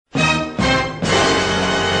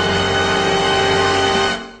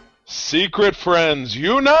Secret friends,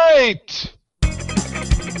 unite!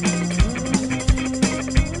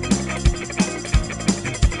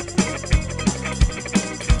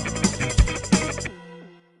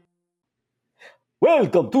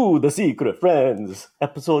 Welcome to the Secret Friends,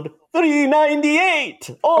 episode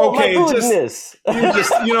 398. Oh okay, my goodness!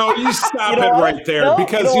 You stop it right there, no,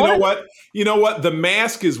 because you know what? The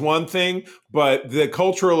mask is one thing, but the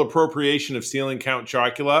cultural appropriation of stealing Count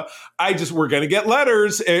Chocula. We're gonna get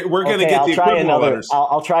letters. We're gonna get the equivalent letters.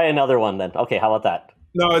 I'll try another one then. Okay, how about that?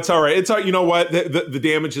 No, it's all right. It's all. You know what? The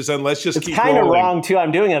damage is done. Let's just keep rolling. It's kind of wrong too.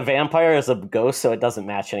 I'm doing a vampire as a ghost, so it doesn't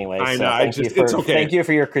match anyway. I know. It's okay. Thank you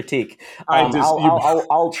for your critique.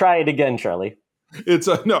 I'll try it again, Charlie.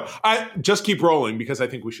 I just keep rolling because I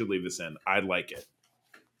think we should leave this in. I like it.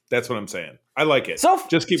 That's what I'm saying. I like it. So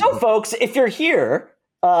folks, if you're here,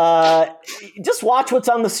 just watch what's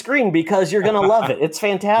on the screen because you're going to love it. It's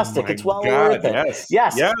fantastic. It's well worth it.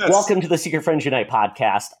 Yes. Welcome to the Secret Friends Unite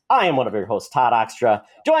podcast. I am one of your hosts, Todd Oxtra,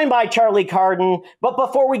 joined by Charlie Carden. But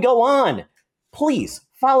before we go on, please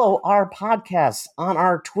follow our podcast on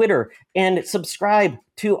our Twitter and subscribe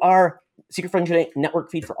to our Secret Friends Unite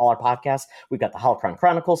network feed for all our podcasts. We've got the Holocron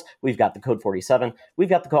Chronicles, we've got the Code 47, we've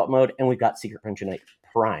got the Co-op Mode, and we've got Secret Friends Unite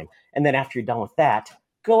Prime. And then after you're done with that,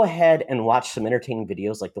 go ahead and watch some entertaining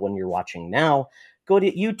videos like the one you're watching now. Go to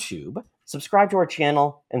YouTube, subscribe to our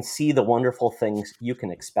channel, and see the wonderful things you can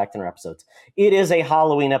expect in our episodes. It is a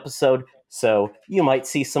Halloween episode, so you might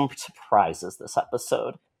see some surprises this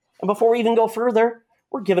episode. And before we even go further,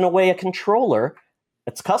 we're giving away a controller.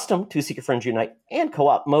 It's custom to Secret Friends Unite and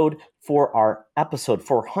Co-op Mode for our episode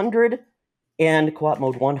 400 and Co-op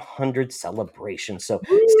Mode 100 celebration. So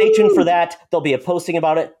stay tuned for that. There'll be a posting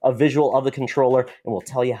about it, a visual of the controller, and we'll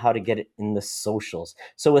tell you how to get it in the socials.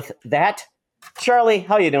 So with that, Charlie,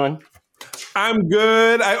 how you doing? I'm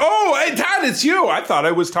good. Hey, Todd, it's you. I thought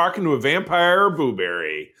I was talking to a vampire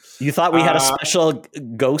Booberry. You thought we had a special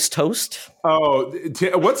ghost host? Oh,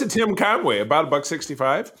 what's a Tim Conway? About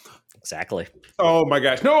 $1.65? Exactly. Oh my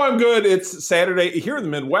gosh. No, I'm good. It's Saturday here in the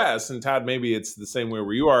Midwest, and Todd, maybe it's the same way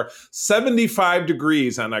where you are. 75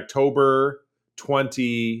 degrees on October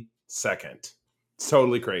 22nd. It's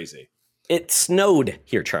totally crazy. It snowed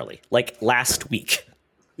here, Charlie, like last week.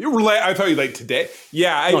 I thought you like today.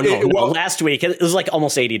 Yeah. No, last week. It was like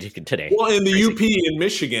almost 80 today. Well, in the crazy. UP in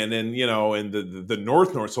Michigan and, and the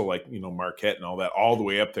north, so like, Marquette and all that, all the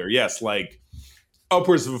way up there. Yes, like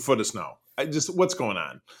upwards of a foot of snow. What's going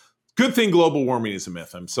on? Good thing global warming is a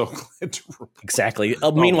myth. I'm so glad to report. Exactly.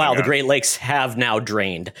 Meanwhile, the Great Lakes have now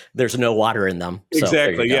drained. There's no water in them. So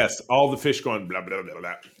exactly. Yes. All the fish going blah, blah, blah,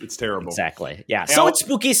 blah. It's terrible. Exactly. Yeah. So it's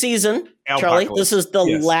spooky season, Charlie. This is the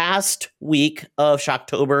last week of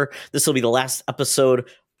Shocktober. This will be the last episode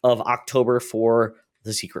of October for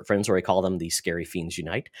the Secret Friends, or I call them the Scary Fiends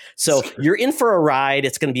Unite. So you're in for a ride.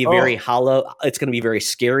 It's going to be very hollow. It's going to be very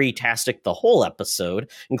scary-tastic the whole episode,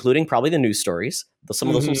 including probably the news stories. Some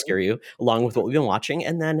of those will scare you, along with what we've been watching.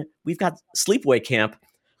 And then we've got Sleepaway Camp,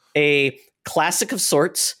 a classic of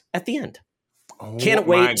sorts at the end. Can't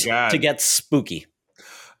wait to get spooky.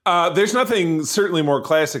 There's nothing certainly more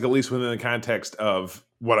classic, at least within the context of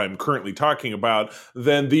what I'm currently talking about,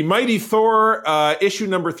 than the Mighty Thor issue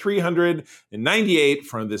number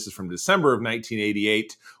 398. This is from December of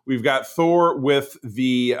 1988. We've got Thor with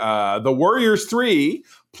the Warriors 3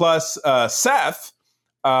 plus Seth.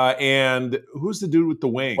 And who's the dude with the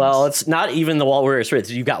wings? Well, it's not even the Warriors 3.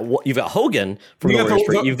 You've got Hogan from the Warriors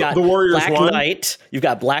 3. You've got the Warriors Black 1. Knight. You've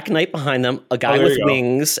got Black Knight behind them, a guy with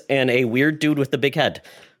wings, and a weird dude with the big head.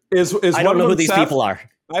 I don't know who these people are.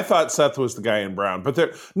 I thought Seth was the guy in brown, but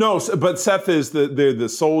Seth is they're the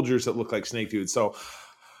soldiers that look like snake dudes. So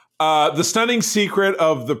the stunning secret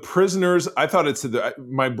of the prisoners. I thought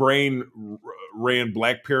my brain ran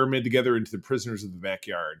Black Pyramid together into the prisoners of the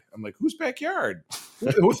backyard. I'm like, whose backyard?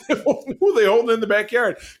 who are they holding in the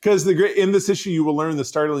backyard? Because in this issue, you will learn the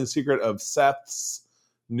startling secret of Seth's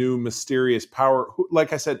new mysterious power.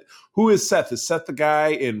 Like I said, who is Seth? Is Seth the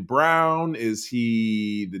guy in brown? Is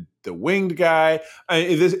he the winged guy?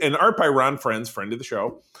 And art by Ron Friends, friend of the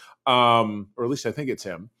show, or at least I think it's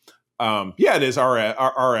him. It is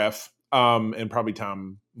RF, and probably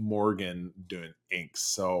Tom Morgan doing inks.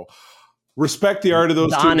 So respect the art of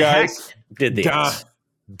those Don two guys. Heck did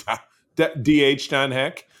the DH Don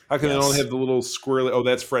Heck. How can they only have the little squirrely? Oh,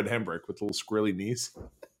 that's Fred Hembrick with the little squirrely knees.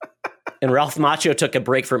 And Ralph Macchio took a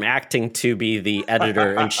break from acting to be the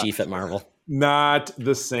editor-in-chief at Marvel. Not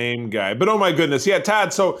the same guy. But oh my goodness. Yeah,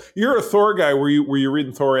 Todd, so you're a Thor guy. Were you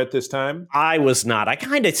reading Thor at this time? I was not. I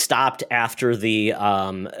kind of stopped after the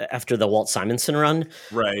Walt Simonson run.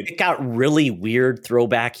 Right. It got really weird,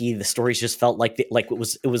 throwbacky. The stories just felt like it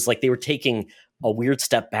was like they were taking a weird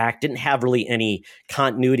step back, didn't have really any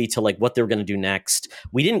continuity to like what they were going to do next.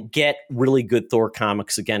 We didn't get really good Thor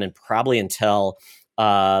comics again, and probably until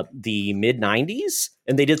the mid 90s,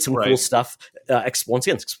 and they did some cool stuff. Once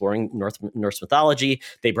again, exploring Norse mythology.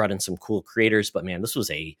 They brought in some cool creators, but man, this was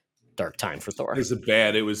a dark time for Thor.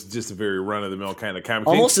 It was just a very run of the mill kind of comic.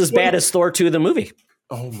 Almost as bad as Thor 2, the movie.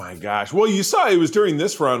 Oh my gosh. Well, you saw it was during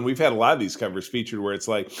this run. We've had a lot of these covers featured where it's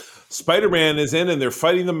like Spider-Man is in and they're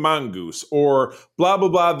fighting the mongoose or blah, blah,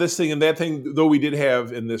 blah, this thing and that thing. Though we did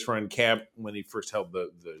have in this run Cap when he first held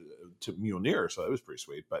the to Mjolnir. So that was pretty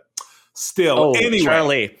sweet. But still, anyway.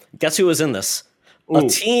 Charlie, guess who was in this? Ooh. A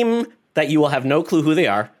team that you will have no clue who they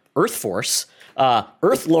are. Earth Force,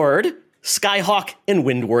 Earth Lord, Skyhawk, and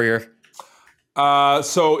Wind Warrior.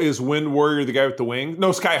 So is Wind Warrior the guy with the wing? No,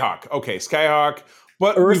 Skyhawk. Okay, Skyhawk.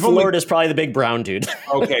 But Earth Lord is probably the big brown dude.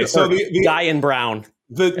 Okay, so the guy in brown.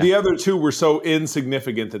 The other two were so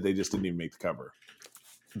insignificant that they just didn't even make the cover.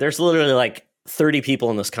 There's literally like 30 people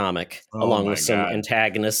in this comic, along with some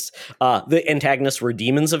antagonists. The antagonists were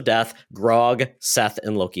Demons of Death, Grog, Seth,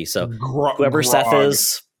 and Loki. So whoever Grog. Seth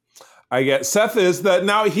is. I get Seth is that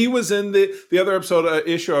now he was in the other episode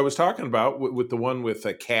issue I was talking about with the one with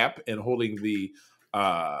Cap and holding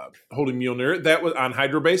Mjolnir. That was on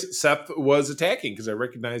Hydra base. Seth was attacking because I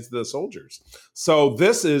recognized the soldiers. So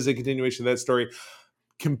this is a continuation of that story.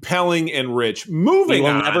 Compelling and rich. Moving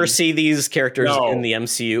on. We will never see these characters in the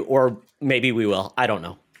MCU, or maybe we will. I don't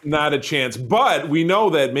know. Not a chance. But we know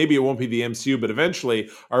that maybe it won't be the MCU, but eventually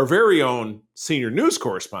our very own senior news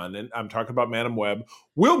correspondent, I'm talking about Madam Web,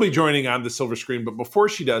 will be joining on the silver screen. But before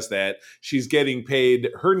she does that, she's getting paid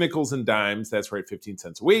her nickels and dimes. That's right, 15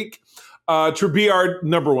 cents a week, to be our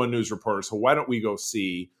number one news reporter. So why don't we go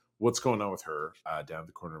see what's going on with her down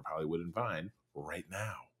the corner of Hollywood and Vine right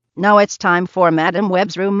now. Now it's time for Madam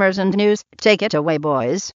Web's rumors and news. Take it away,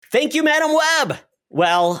 boys. Thank you, Madam Web.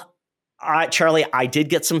 Well, Charlie, I did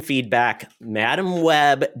get some feedback. Madam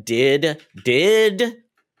Web did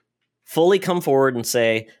fully come forward and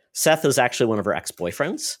say Seth is actually one of her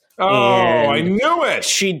ex-boyfriends. Oh, I knew it.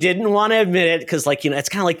 She didn't want to admit it because, like, it's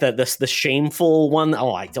kind of like the shameful one.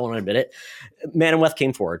 Oh, I don't want to admit it. Madam Web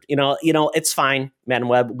came forward. It's fine, Madam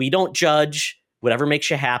Web. We don't judge. Whatever makes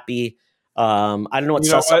you happy. I don't know what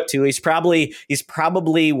Seth's up to. He's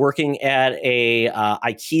probably working at a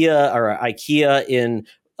IKEA in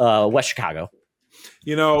West Chicago.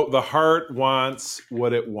 The heart wants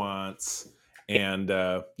what it wants, and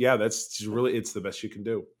that's really it's the best you can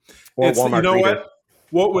do. Or Walmart.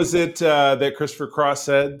 What was it that Christopher Cross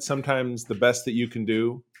said? Sometimes the best that you can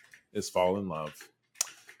do is fall in love.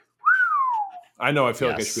 I know I feel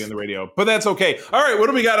like I should be on the radio, but that's okay. All right, what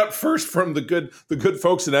do we got up first from the good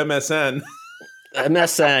folks at MSN?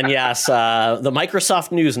 MSN, yes. The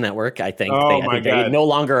Microsoft News Network, I think. They no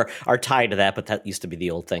longer are tied to that, but that used to be the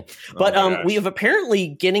old thing. But we have apparently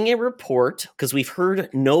getting a report, because we've heard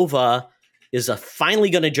Nova is finally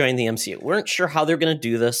going to join the MCU. We weren't sure how they're going to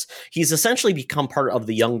do this. He's essentially become part of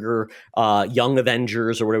the younger Young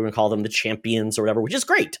Avengers, or whatever we call them, the Champions or whatever, which is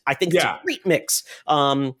great. I think it's a great mix.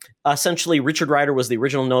 Essentially, Richard Rider was the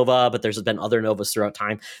original Nova, but there's been other Novas throughout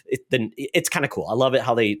time. It's kind of cool. I love it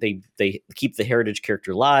how they keep the heritage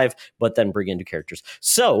character alive, but then bring in new characters.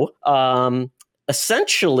 So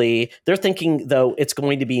essentially, they're thinking, though, it's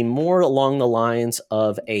going to be more along the lines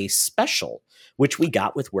of a special, which we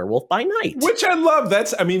got with Werewolf by Night. Which I love.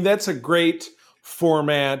 That's a great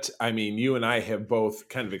format. I mean, you and I have both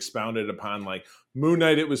kind of expounded upon, like, Moon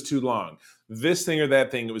Knight, it was too long. This thing or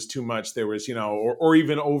that thing, it was too much. There was, or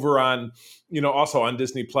even over on, also on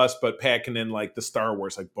Disney Plus, but packing in like the Star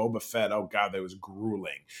Wars, like Boba Fett. Oh God, that was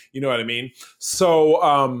grueling. You know what I mean?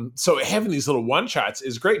 So, so having these little one shots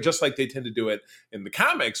is great, just like they tend to do it in the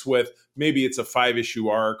comics with maybe it's a 5-issue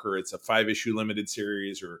arc, or it's a 5-issue limited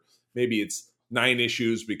series, or maybe it's 9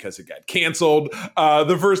 issues because it got canceled.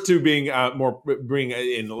 The first two being at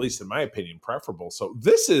least in my opinion, preferable. So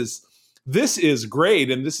this is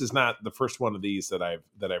great, and this is not the first one of these that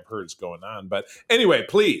I've heard is going on. But anyway,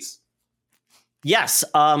 please. Yes,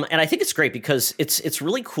 and I think it's great because it's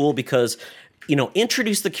really cool because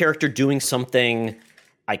introduce the character doing something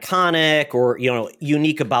iconic or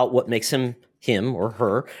unique about what makes him or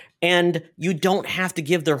her, and you don't have to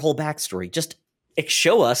give their whole backstory. Just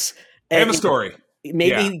show us. Have a story.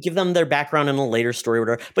 Maybe give them their background in a later story or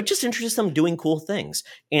whatever, but just introduce them doing cool things.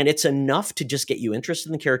 And it's enough to just get you interested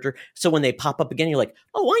in the character. So when they pop up again, you're like,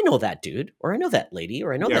 oh, I know that dude, or I know that lady,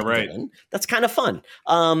 or I know that villain. That's kind of fun.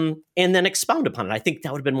 And then expound upon it. I think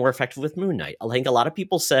that would have been more effective with Moon Knight. I think a lot of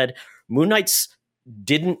people said Moon Knight's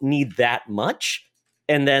didn't need that much.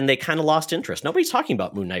 And then they kind of lost interest. Nobody's talking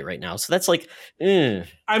about Moon Knight right now. So that's like,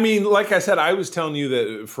 I mean, like I said, I was telling you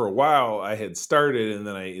that for a while I had started and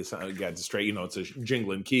then I got distracted. It's a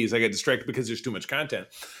jingling keys. I got distracted because there's too much content.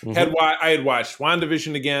 Mm-hmm. I had watched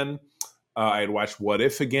WandaVision again. I had watched What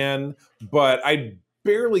If again. But I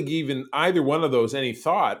barely given either one of those any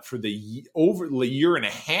thought for over the year and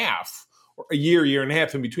a half, or a year and a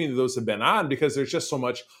half in between those have been on, because there's just so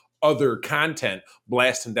much other content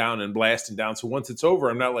blasting down. So once it's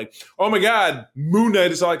over, I'm not like, oh my God, Moon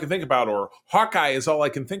Knight is all I can think about, or Hawkeye is all I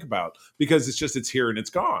can think about, because it's here and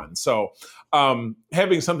it's gone. So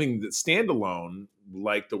having something that's standalone,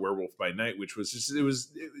 like The Werewolf by Night, which was just,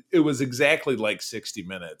 it was exactly like 60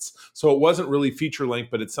 minutes. So it wasn't really feature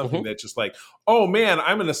length, but it's something that just like, oh man,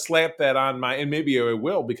 I'm going to slap that on and maybe I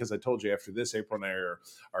will, because I told you after this, April and I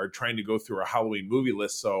are trying to go through a Halloween movie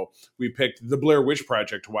list. So we picked The Blair Witch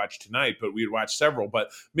Project to watch tonight, but we'd watched several,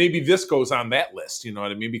 but maybe this goes on that list, you know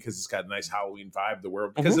what I mean? Because it's got a nice Halloween vibe, The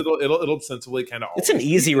Werewolf, because it'll sensibly kind of, it's an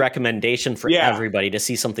easy recommendation for everybody to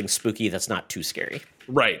see something spooky that's not too scary.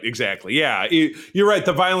 Right, exactly. Yeah, you're right.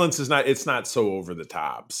 The violence it's not so over the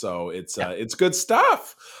top. So it's good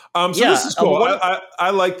stuff. This is cool. I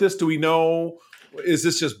like this. Do we know? Is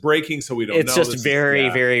this just breaking so we don't know? It's just very,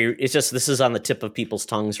 it's just, this is on the tip of people's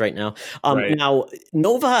tongues right now. Now,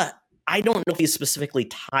 Nova, I don't know if he's specifically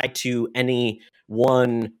tied to any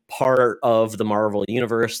one part of the Marvel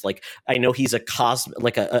universe. Like, I know he's a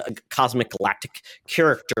cosmic galactic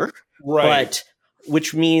character, right? But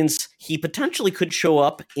which means he potentially could show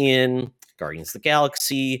up in Guardians of the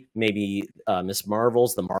Galaxy, maybe Miss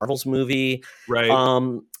Marvel's, the Marvels movie. Right.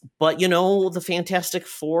 But, the Fantastic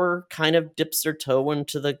Four kind of dips their toe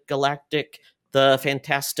into the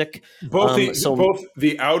fantastic. Both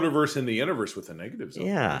the outerverse and the innerverse with the negatives.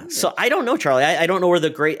 Yeah. So I don't know, Charlie. I don't know where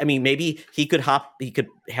maybe he could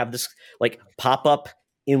have this like pop up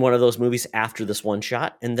in one of those movies after this one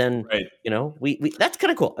shot, and then we that's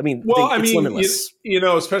kind of cool. I mean, it's limitless.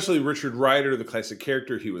 Especially Richard Rider, the classic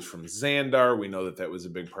character. He was from Xandar. We know that was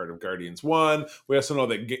a big part of Guardians 1. We also know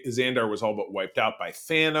that Xandar was all but wiped out by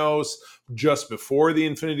Thanos just before the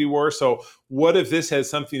Infinity War. So what if this has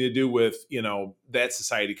something to do with that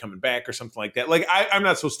society coming back or something like that? Like I'm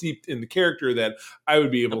not so steeped in the character that I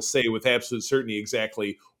would be able to say with absolute certainty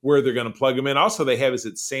exactly where they're going to plug him in. Also, they have, is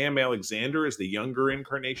it Sam Alexander is the younger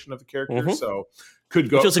incarnation of the character? So could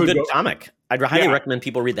go. Which was a good comic. I'd highly recommend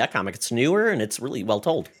people read that comic. It's newer and it's really well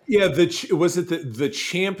told. Yeah, was it the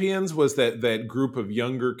Champions? Was that group of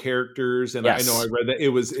younger characters? And yes. I know I read that it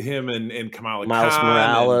was him and Kamala Miles Khan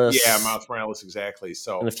Morales. Miles Morales, exactly.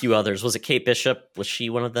 So and a few others. Was it Kate Bishop? Was she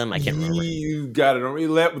one of them? I can't remember. You got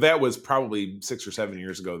it. That was probably 6 or 7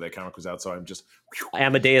 years ago that comic was out. So I'm just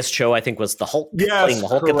Amadeus Cho, I think, was the Hulk. Yes, playing the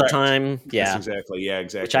Hulk correct. at the time. Yeah, yes, exactly. Yeah,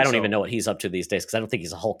 exactly. Which I don't even know what he's up to these days, because I don't think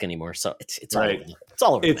he's a Hulk anymore. So it's right.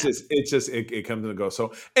 all over. It comes and goes.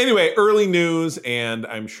 So anyway, early news, and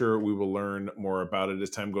I'm sure we will learn more about it as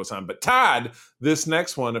time goes on. But Todd, this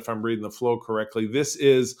next one, if I'm reading the flow correctly, this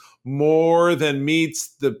is More Than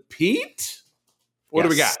Meets the Pete. What do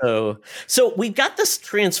we got? So we've got this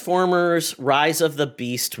Transformers Rise of the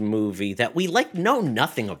Beast movie that we know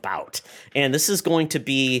nothing about. And this is going to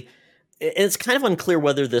be, it's kind of unclear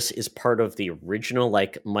whether this is part of the original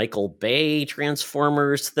Michael Bay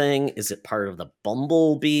Transformers thing. Is it part of the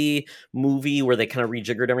Bumblebee movie where they kind of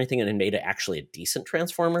rejiggered everything and made it actually a decent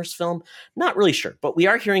Transformers film? Not really sure, but we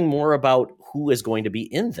are hearing more about who is going to be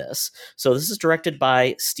in this. So this is directed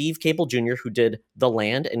by Steve Cable Jr., who did The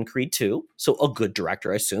Land and Creed 2. So a good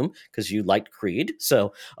director, I assume, because you liked Creed.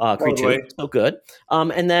 So Creed 2, so good.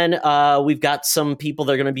 And then we've got some people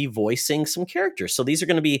that are going to be voicing some characters. So these are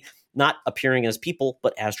going to be not appearing as people,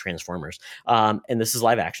 but as Transformers. And this is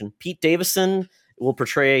live action. Pete Davidson will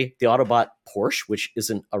portray the Autobot Porsche, which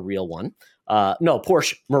isn't a real one. No,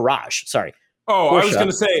 Porsche Mirage. Sorry. Oh, Porsche. I was going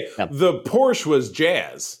to say the Porsche was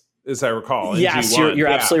Jazz, as I recall. Yes, you're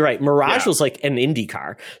absolutely right. Mirage was like an Indy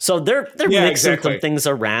car. So they're mixing some things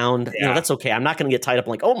around. Yeah. That's okay. I'm not going to get tied up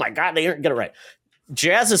oh my God, they didn't get it right.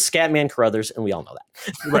 Jazz is Scatman Carruthers, and we all know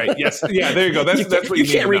that. Right. Yes. Yeah. There you go. That's what you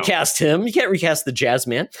can't recast him. You can't recast the Jazz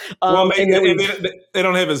Man. Well, they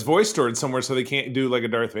don't have his voice stored somewhere, so they can't do like a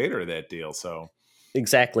Darth Vader of that deal. So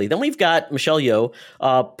Exactly. Then we've got Michelle Yeoh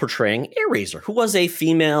portraying Airazor, who was a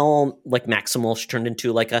female like Maximal. She turned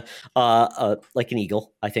into like a like an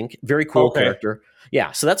eagle, I think. Very cool character.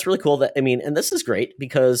 Yeah, so that's really cool. And this is great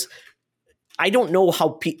because I don't know how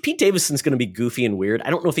Pete Davidson's going to be goofy and weird.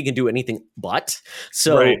 I don't know if he can do anything but.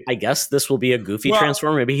 So I guess this will be a goofy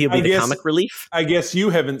Transformer. Maybe he'll be the comic relief. I guess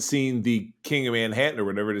you haven't seen the King of Manhattan or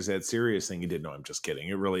whatever it is, that Sirius thing. You didn't know. I'm just kidding.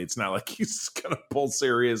 It's not like he's going to pull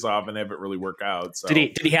Sirius off and have it really work out. So.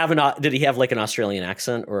 Did he have like an Australian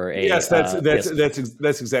accent or a? Yes,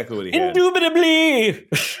 that's exactly what he had. Indubitably.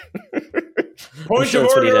 Point of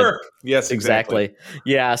order. Yes, exactly.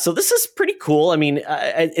 Yeah. So this is pretty cool. I mean,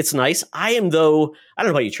 it's nice. I don't know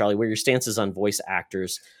about you, Charlie, where your stance is on voice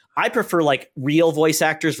actors. I prefer like real voice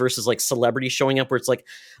actors versus like celebrities showing up where it's like,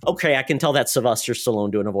 okay, I can tell that's Sylvester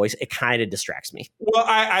Stallone doing a voice. It kind of distracts me. Well,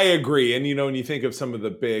 I agree. And, when you think of some of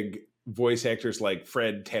the big voice actors like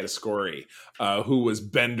Fred Tatasciore, who was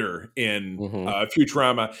Bender in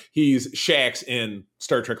Futurama. He's Shax in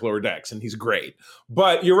Star Trek Lower Decks, and he's great.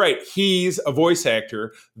 But you're right. He's a voice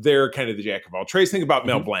actor. They're kind of the jack of all trades. Think about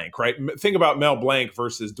Mel Blanc, right? Think about Mel Blanc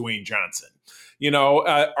versus Dwayne Johnson.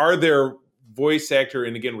 Are there voice actor?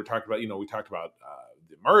 And again, we talked about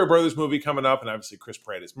the Mario Brothers movie coming up, and obviously Chris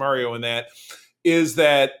Pratt is Mario in that. Is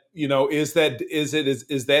that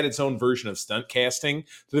its own version of stunt casting?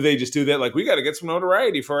 Do they just do that? Like, we got to get some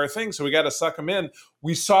notoriety for our thing, so we got to suck them in.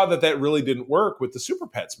 We saw that really didn't work with the Super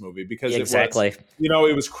Pets movie because it was I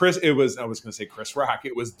was going to say Chris Rock.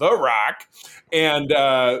 It was The Rock. And,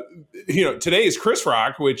 today is Chris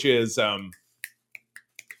Rock, which is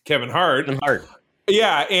Kevin Hart.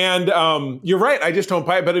 Yeah, and you're right. I just don't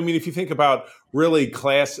buy it. But I mean, if you think about really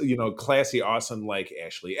classy, awesome, like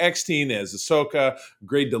Ashley Eckstein as Ahsoka,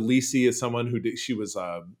 Grey DeLisi as someone she was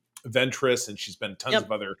Ventress, and she's been tons of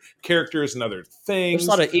other characters and other things. There's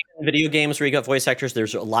a lot of even video games where you got voice actors.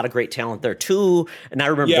 There's a lot of great talent there too. And I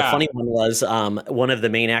remember the funny one was one of the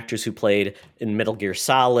main actors who played in Metal Gear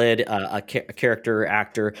Solid, a character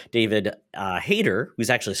actor, David Hayter, who's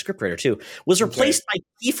actually a scriptwriter too, was replaced by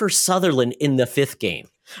Kiefer Sutherland in the 5th game.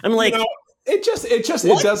 I'm like,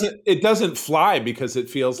 it doesn't fly because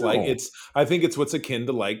it feels like I think it's what's akin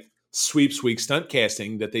to like Sweeps Week stunt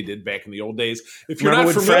casting that they did back in the old days. If you're not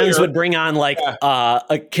familiar, Friends would bring on like a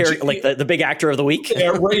character, like the big actor of the week.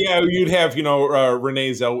 You'd have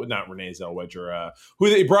Renee Zellweger, who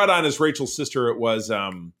they brought on as Rachel's sister. It was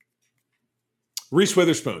Reese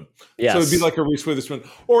Witherspoon. Yes. So it'd be like a Reese Witherspoon.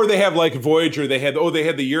 Or they have like Voyager. They had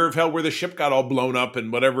the Year of Hell where the ship got all blown up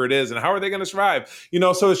and whatever it is. And how are they going to survive?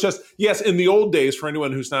 So it's just, yes, in the old days, for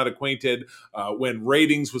anyone who's not acquainted, when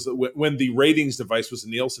the ratings device was a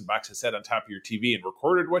Nielsen box that sat on top of your TV and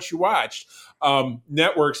recorded what you watched,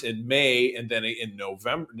 networks in May and then in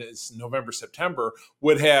November, September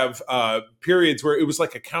would have periods where it was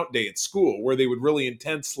like a count day at school where they would really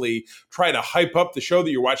intensely try to hype up the show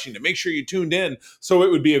that you're watching to make sure you tuned in. So it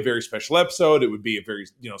would be a very special episode. It would be a very,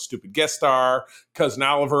 stupid guest star, Cousin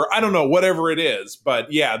Oliver. I don't know, whatever it is.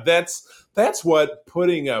 But yeah, that's what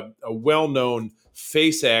putting a well-known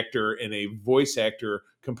face actor in a voice actor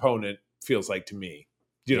component feels like to me.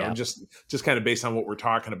 Just kind of based on what we're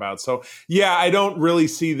talking about. So yeah, I don't really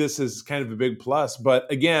see this as kind of a big plus.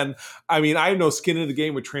 But again, I mean, I have no skin in the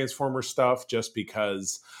game with Transformer stuff just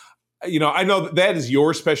because I know that is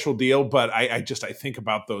your special deal, but I think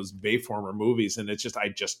about those Bayformer movies, and I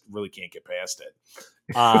just really can't get past it.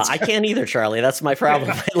 I can't either, Charlie. That's my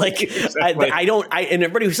problem. Exactly. And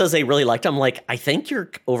everybody who says they really liked them, like, I think you're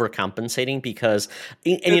overcompensating because,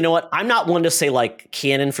 and you know what? I'm not one to say like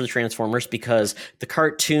canon for the Transformers because the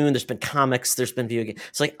cartoon, there's been comics, there's been video games.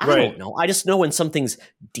 It's like, I don't know. I just know when something's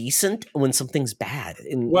decent and when something's bad.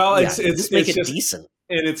 And just make it decent.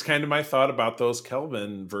 And it's kind of my thought about those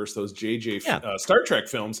Kelvin versus those JJ Star Trek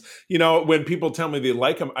films. When people tell me they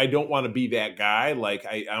like them, I don't want to be that guy. Like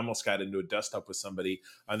I almost got into a dust up with somebody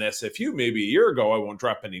on SFU maybe a year ago. I won't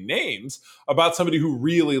drop any names about somebody who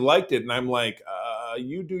really liked it. And I'm like,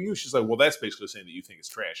 you do you. She's like, well, that's basically saying that you think it's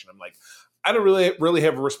trash. And I'm like, I don't really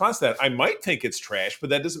have a response to that. I might think it's trash, but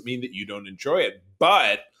that doesn't mean that you don't enjoy it.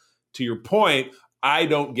 But to your point, I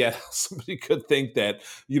don't get how somebody could think that,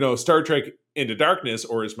 Star Trek Into Darkness,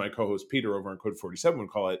 or as my co-host Peter over on Code 47 would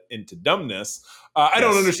call it, Into Dumbness. I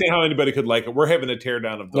don't understand how anybody could like it. We're having a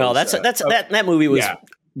teardown of those. No, that movie was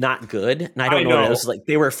not good, and I don't know. It was like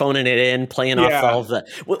they were phoning it in, playing off all of the.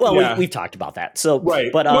 Well, we've talked about that. So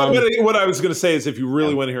right, but what I was going to say is, if you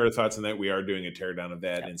really want to hear our thoughts on that, we are doing a teardown of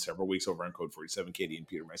that in several weeks over on Code 47. Katie and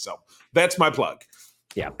Peter, myself. That's my plug.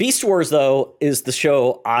 Yeah, Beast Wars, though, is the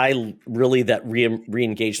show I really that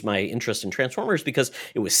re-engaged my interest in Transformers because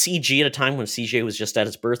it was CG at a time when CG was just at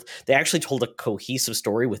its birth. They actually told a cohesive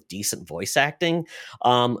story with decent voice acting.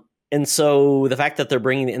 And so the fact that they're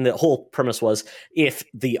bringing in the whole premise was if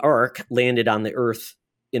the Ark landed on the Earth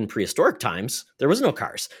in prehistoric times, there was no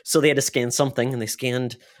cars. So they had to scan something, and they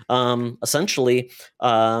scanned essentially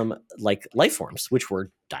like life forms, which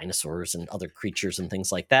were dinosaurs and other creatures and things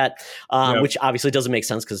like that, which obviously doesn't make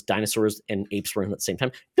sense because dinosaurs and apes were in at the same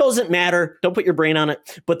time. Doesn't matter. Don't put your brain on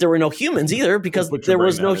it. But there were no humans either because there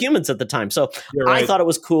was no humans at the time. So I thought it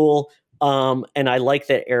was cool. And I like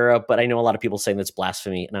that era, but I know a lot of people saying that's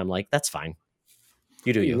blasphemy. And I'm like, that's fine.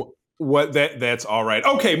 You do you. That's all right.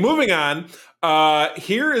 Okay, moving on.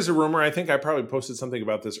 Here is a rumor. I think I probably posted something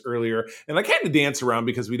about this earlier, and I kind of dance around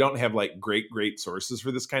because we don't have like great sources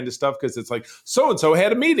for this kind of stuff because it's like so-and-so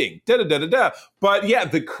had a meeting, da-da-da-da-da. But yeah,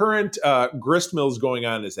 the current gristmills going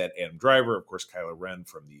on is that Adam Driver, of course, Kylo Ren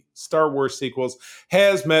from the Star Wars sequels,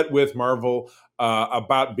 has met with Marvel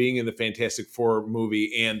about being in the Fantastic Four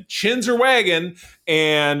movie, and chins are wagging,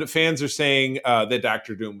 and fans are saying that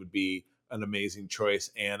Doctor Doom would be an amazing choice,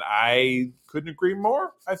 and I couldn't agree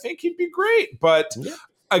more. I think he'd be great. But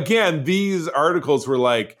again, these articles were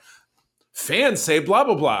like, fans say blah,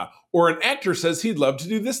 blah, blah, or an actor says he'd love to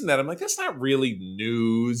do this and that. I'm like, that's not really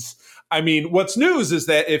news. I mean, what's news is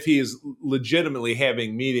that if he is legitimately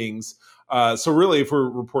having meetings, so really if we're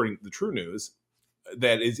reporting the true news,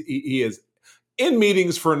 that is he is in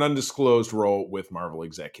meetings for an undisclosed role with Marvel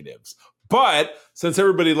executives. But since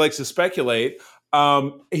everybody likes to speculate,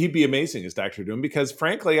 he'd be amazing as Doctor Doom because,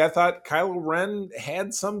 frankly, I thought Kylo Ren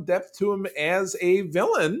had some depth to him as a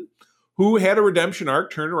villain who had a redemption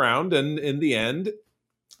arc, turned around, and in the end,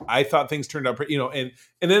 I thought things turned out, and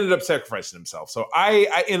ended up sacrificing himself. So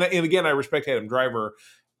and again, I respect Adam Driver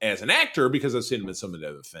as an actor because I've seen him in some of the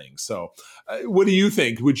other things. So what do you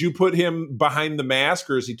think? Would you put him behind the mask,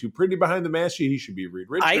 or is he too pretty behind the mask? He should be Reed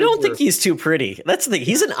Richards. I don't think he's too pretty. That's the thing.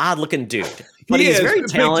 He's an odd looking dude, but he's very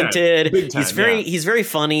talented. Big time, he's very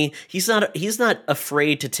funny. He's not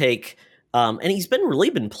afraid to take and he's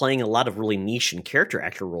been playing a lot of really niche and character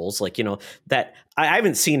actor roles. Like, that I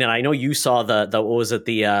haven't seen it. I know you saw the what was it,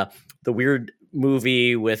 the weird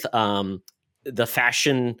movie with the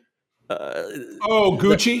fashion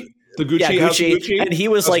Gucci. The Gucci, Gucci, and he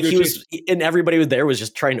was like, and everybody was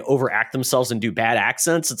just trying to overact themselves and do bad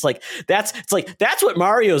accents. It's like that's what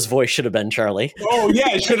Mario's voice should have been, Charlie. Oh yeah,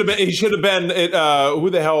 it should have been. He should have been. Who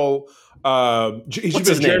the hell? He should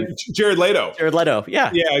have been Jared Leto. Jared Leto. Yeah.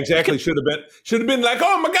 Yeah, exactly. Should have been like,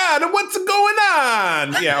 oh my God, what's going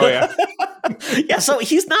on? Yeah. Oh yeah. Yeah. So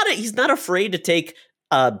he's not afraid to take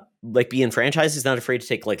like be in franchises. He's not afraid to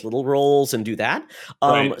take like little roles and do that.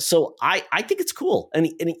 Right. So I think it's cool. And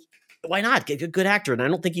why not get a good actor? And I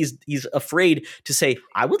don't think he's afraid to say,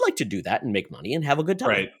 I would like to do that and make money and have a good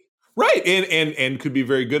time. Right. And could be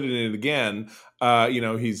very good at it again.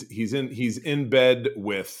 He's in bed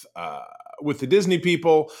with the Disney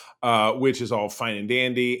people, which is all fine and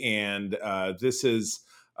dandy. And this is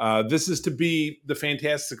to be the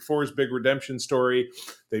Fantastic Four's big redemption story.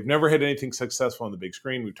 They've never had anything successful on the big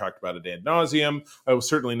screen. We've talked about it ad nauseum. I will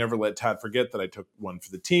certainly never let Todd forget that I took one for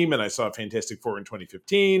the team, and I saw Fantastic Four in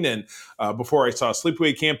 2015. And before I saw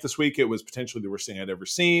Sleepaway Camp this week, it was potentially the worst thing I'd ever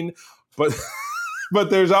seen. But but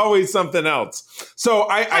there's always something else. So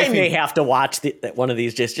I may have to watch one of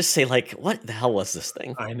these. Just say like, what the hell was this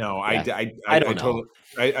thing? I know. Yeah. I don't know.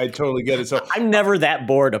 I totally get it. So I'm never that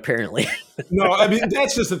bored, apparently. No, I mean,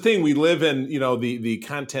 that's just the thing. We live in, the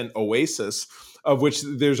content oasis of which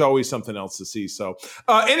there's always something else to see. So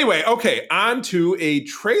anyway, okay, on to a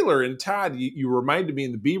trailer. And Todd, you reminded me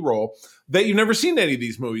in the B-roll that you've never seen any of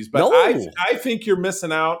these movies, but no. I think you're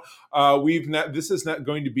missing out. This is not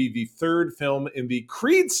going to be the third film in the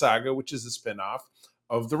Creed saga, which is a spinoff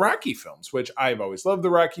of the Rocky films, which I've always loved the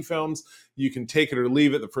Rocky films. You can take it or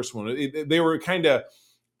leave it. The first one, they were kind of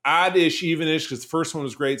oddish, evenish, because the first one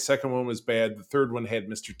was great, second one was bad, the third one had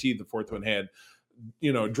Mr. T, the fourth one had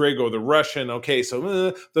Drago the Russian. Okay,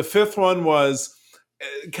 so the fifth one was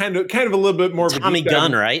kind of a little bit more of a Tommy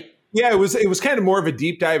Gunn, right? Yeah, it was kind of more of a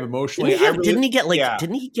deep dive emotionally. Didn't he get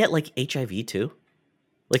like HIV too?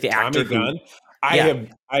 Like the actor Tommy Gunn? I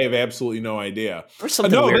have absolutely no idea. There's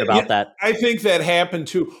something weird about that. I think that happened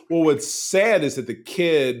too. Well, what's sad is that the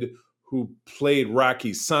kid who played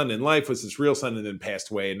Rocky's son in life was his real son and then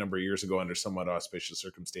passed away a number of years ago under somewhat auspicious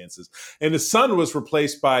circumstances. And his son was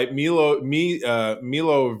replaced by Milo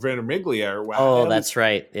Ventimiglia. Oh, that's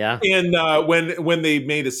right. Yeah. And when they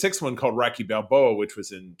made a sixth one called Rocky Balboa, which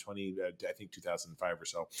was in 2005 or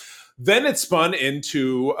so, then it spun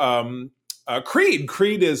into Creed.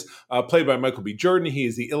 Creed is played by Michael B. Jordan. He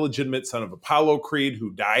is the illegitimate son of Apollo Creed,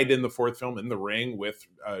 who died in the fourth film in the ring with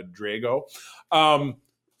Drago.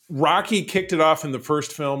 Rocky kicked it off in the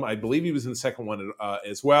first film. I believe he was in the second one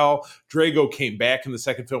as well. Drago came back in the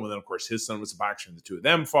second film, and then, of course, his son was a boxer, and the two of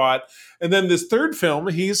them fought. And then this third film,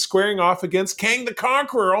 he's squaring off against Kang the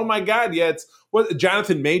Conqueror. Oh, my God. Yeah, it's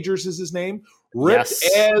Jonathan Majors is his name. Ripped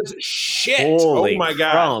as shit. Holy oh, my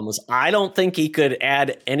God. Crumbs. I don't think he could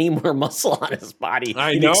add any more muscle on his body.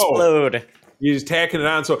 He'd explode. He's tacking it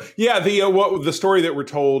on. So, yeah, the story that we're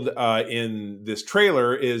told in this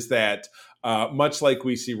trailer is that much like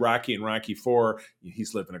we see Rocky and Rocky IV,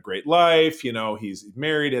 he's living a great life. You know, he's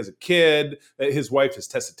married, has a kid. His wife is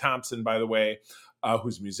Tessa Thompson, by the way,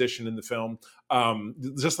 who's a musician in the film.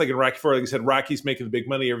 Just like in Rocky IV, like I said, Rocky's making the big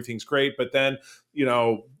money. Everything's great. But then, you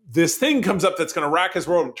know, this thing comes up that's going to rock his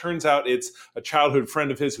world. It turns out it's a childhood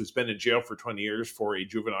friend of his who's been in jail for 20 years for a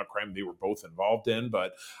juvenile crime they were both involved in.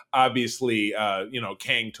 But obviously,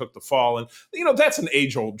 Kang took the fall. And, that's an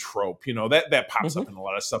age-old trope. That pops up in a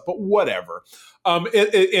lot of stuff. But whatever.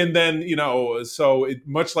 And then, so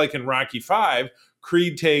much like in Rocky V,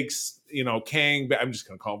 Creed takes Kang, I'm just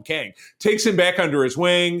going to call him Kang, takes him back under his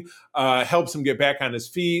wing, helps him get back on his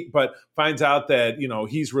feet, but finds out that,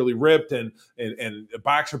 he's really ripped and a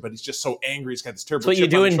boxer, but he's just so angry. He's got this terrible. That's what you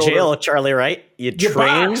do in jail, Charlie, right? You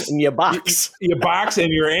train and you box. You box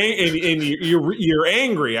and you're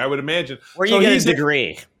angry, I would imagine. Or you get a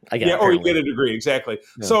degree. Or you get a degree, exactly.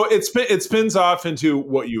 Yeah. So it spins off into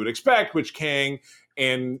what you would expect, which Kang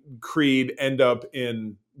and Creed end up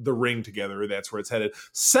in the ring together. That's where it's headed.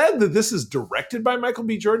 Said that this is directed by Michael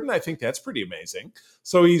B. Jordan. I think that's pretty amazing.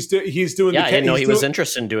 So he's doing. Yeah, I didn't know he was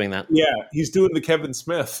interested in doing that. Yeah, he's doing the Kevin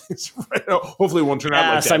Smith. Hopefully, it won't turn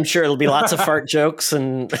out like that. I'm sure it'll be lots of fart jokes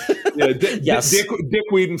and yes, Dick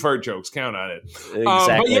Whedon fart jokes. Count on it. Exactly.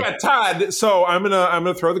 But yeah, Todd. So I'm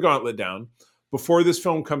gonna throw the gauntlet down. Before this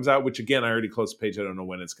film comes out, which again, I already closed the page. I don't know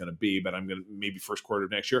when it's going to be, but I'm going to maybe first quarter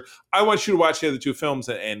of next year. I want you to watch the other two films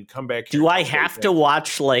and come back. Do I have to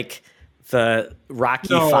watch like the Rocky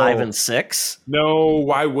 5 and 6? No,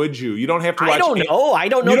 why would you? You don't have to watch. I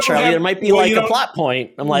don't know, Charlie. There might be a plot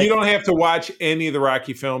point. I'm like, you don't have to watch any of the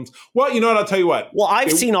Rocky films. Well, you know what? I'll tell you what. Well,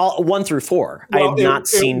 I've seen all 1 through 4. I have not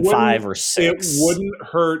seen 5 or 6. It wouldn't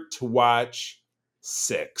hurt to watch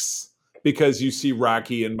 6. Because you see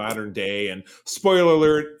Rocky in modern day, and spoiler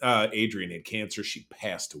alert, Adrian had cancer. She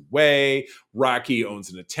passed away. Rocky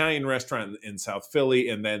owns an Italian restaurant in South Philly,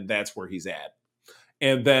 and then that's where he's at.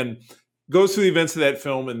 And then goes through the events of that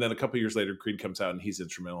film, and then a couple years later, Creed comes out, and he's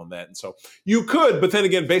instrumental in that. And so you could, but then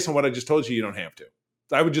again, based on what I just told you, you don't have to.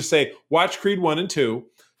 I would just say, watch Creed 1 and 2,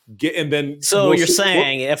 So you're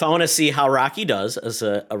saying, if I want to see how Rocky does as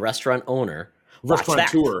a restaurant owner,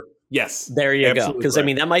 restaurateur. Yes, there you go. Because I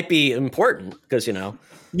mean, that might be important. Because I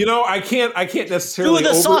can't necessarily do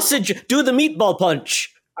the sausage, do the meatball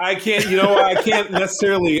punch. I can't. I can't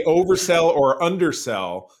necessarily oversell or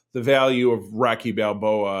undersell the value of Rocky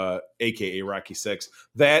Balboa, aka Rocky 6.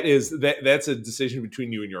 That's a decision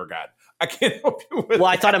between you and your God. I can't help you with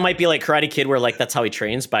I thought it might be like Karate Kid, where like that's how he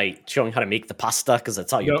trains, by showing how to make the pasta, because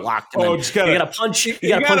that's how you block. You gotta punch. You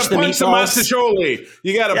gotta punch the meatballs.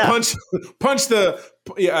 You gotta punch the.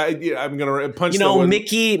 I'm gonna punch.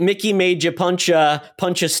 Mickey made you punch a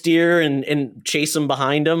steer and chase him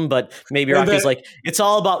behind him, but maybe Rocky's like, it's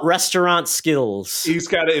all about restaurant skills. He's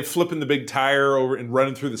got to flipping the big tire over and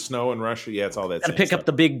running through the snow in Russia. Yeah, it's all that. Got to pick up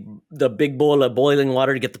the big bowl of boiling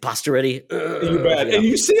water to get the pasta ready. You bet. And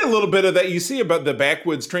you see a little bit of that. You see about the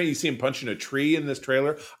backwoods train. You see him punching a tree in this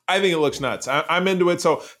trailer. I think it looks nuts. I'm into it.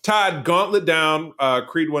 So Todd, gauntlet down.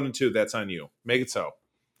 Creed 1 and 2. That's on you. Make it so.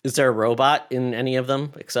 Is there a robot in any of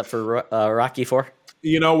them except for Rocky 4?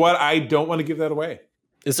 You know what? I don't want to give that away.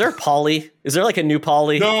 Is there a Paulie? Is there like a new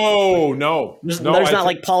Paulie? No. There's not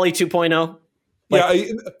like Paulie 2.0?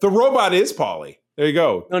 The robot is Paulie. There you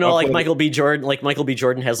go. No, like Michael B. Jordan. Like Michael B.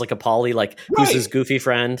 Jordan has like a Paulie, who's his goofy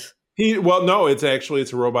friend. It's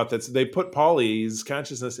a robot they put Paulie's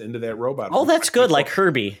consciousness into that robot. Oh, that's good. Like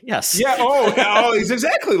Herbie. Yes. Yeah. Oh, he's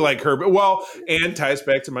exactly like Herbie. Well, and ties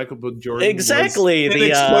back to Michael B. Jordan. Exactly.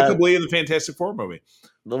 Inexplicably in the Fantastic Four movie.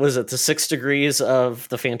 Was it the 6 degrees of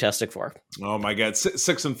the Fantastic Four? Oh my God.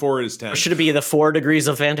 6 and 4 is 10. Or should it be the 4 degrees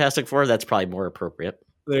of Fantastic Four? That's probably more appropriate.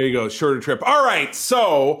 There you go. Shorter trip. All right.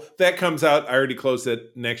 So that comes out. I already closed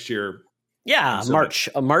it next year. Yeah. March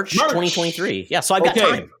 2023. Yeah. So I've got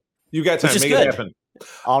time. You got time. Make it happen.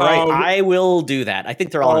 All right. I will do that. I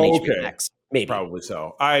think they're all on HBO Max. Maybe. Probably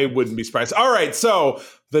so. I wouldn't be surprised. All right. So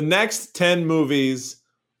the next 10 movies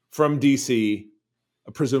from DC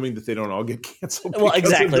presuming that they don't all get canceled. Well,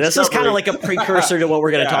 exactly. This is kind of like a precursor to what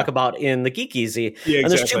we're going to talk about in the Geek Easy. Yeah, exactly.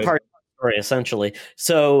 And there's two parts of the story, essentially.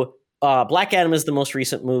 So Black Adam is the most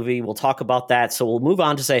recent movie. We'll talk about that. So we'll move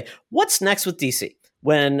on to say, what's next with DC?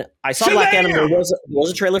 When I saw Black Adam, there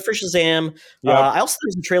was a trailer for Shazam. Yep. I also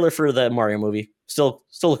there's a trailer for the Mario movie. Still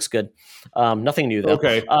looks good. Nothing new though.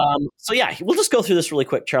 Okay. So yeah, we'll just go through this really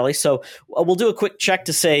quick, Charlie. So we'll do a quick check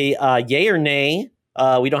to say yay or nay.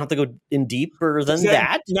 We don't have to go in deeper than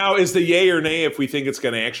that. Now, is the yay or nay if we think it's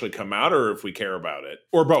going to actually come out, or if we care about it,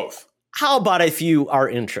 or both? How about if you are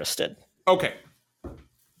interested? Okay.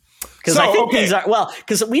 Because I think these are,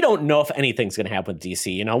 because we don't know if anything's going to happen with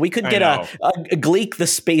DC. You know, we could get a Gleek the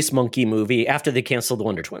Space Monkey movie after they canceled the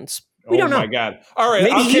Wonder Twins. We don't know. Oh my God! All right,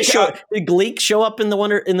 maybe did Gleek show up in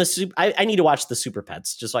the Super? I need to watch the Super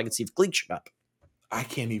Pets just so I can see if Gleek showed up. I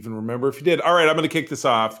can't even remember if he did. All right, I'm going to kick this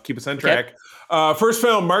off. Keep us on track. First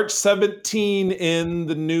film, March 17 in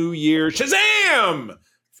the new year. Shazam!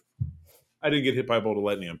 I didn't get hit by a bolt of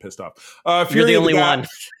lightning. I'm pissed off. You're the only one.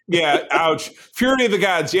 Yeah, ouch. Fury of the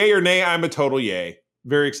Gods, yay or nay? I'm a total yay.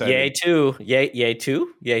 Very excited. Yay too. Yay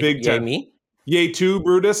too. Yay, Big yay time. Me. Yay too,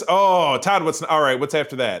 Brutus. Oh, Todd, all right, what's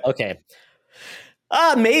after that? Okay.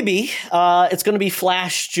 Maybe. It's going to be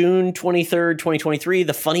Flash, June 23rd, 2023.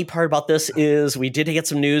 The funny part about this is we did get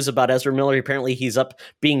some news about Ezra Miller. Apparently he's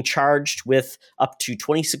being charged with up to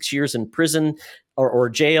 26 years in prison or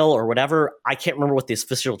jail or whatever. I can't remember what the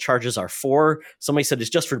official charges are for. Somebody said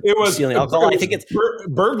it's just for stealing alcohol. I think it's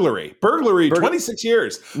burglary, 26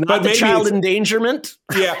 years. Not but the child endangerment.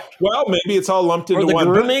 Yeah. Well, maybe it's all lumped into one.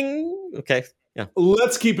 Grooming. Okay. Yeah.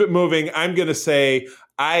 Let's keep it moving. I'm going to say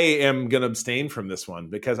I am going to abstain from this one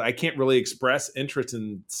because I can't really express interest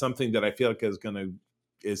in something that I feel like it's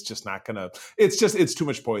too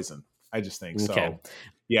much poison. I just think so. Okay.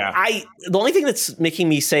 Yeah. The only thing that's making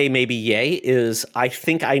me say maybe yay is I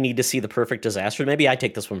think I need to see The Perfect Disaster. Maybe I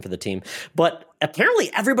take this one for the team. But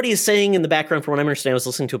apparently everybody is saying in the background, from what I understand, I was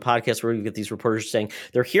listening to a podcast where we get these reporters saying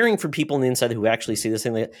they're hearing from people on the inside who actually see this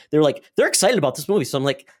thing. They're like, they're excited about this movie. So I'm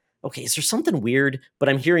like, okay, is there something weird? But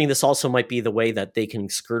I'm hearing this also might be the way that they can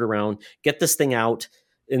skirt around, get this thing out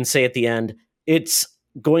and say at the end, it's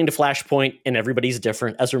going to Flashpoint and everybody's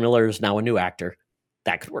different. Ezra Miller is now a new actor.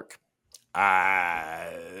 That could work.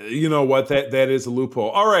 You know what? That is a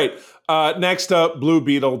loophole. All right. Next up, Blue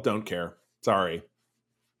Beetle. Don't care. Sorry.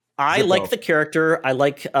 I like the character. I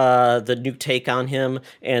like the new take on him.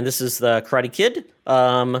 And this is the Karate Kid,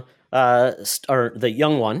 or the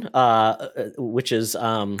young one, which is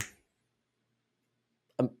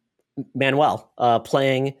Manuel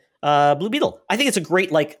playing Blue Beetle. I think it's a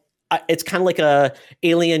great, it's kind of like a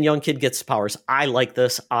alien young kid gets powers. I like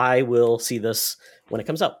this. I will see this when it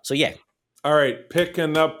comes out. So yeah. All right,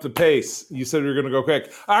 picking up the pace. You said we were going to go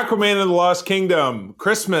quick. Aquaman and the Lost Kingdom,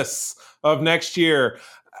 Christmas of next year.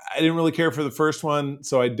 I didn't really care for the first one,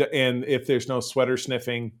 and if there's no sweater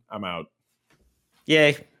sniffing, I'm out.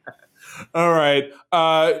 Yay. All right.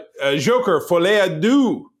 Joker, Folie à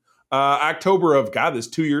Deux, October of, God, this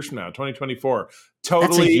 2 years from now, 2024. Totally.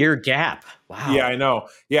 That's a year gap. Wow. Yeah, I know.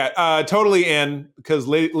 Yeah, totally in, because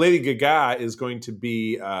Lady Gaga is going to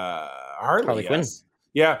be Harley Quinn.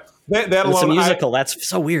 Yeah. That alone, it's a musical. That's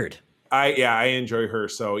so weird. I enjoy her.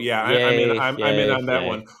 So yeah, I'm in on that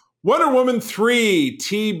one. Wonder Woman 3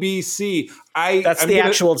 TBC. That's the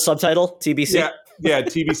actual subtitle, TBC. Yeah,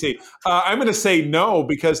 TBC. I'm going to say no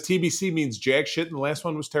because TBC means jack shit, and the last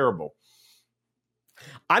one was terrible.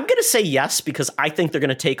 I'm going to say yes because I think they're going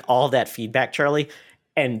to take all that feedback, Charlie,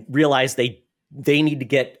 and realize they need to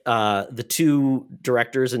get the two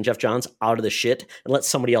directors and Jeff Johns out of the shit and let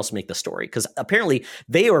somebody else make the story. Because apparently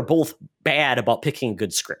they are both bad about picking a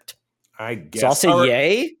good script. I guess. So I'll say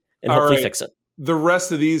yay and hopefully fix it. The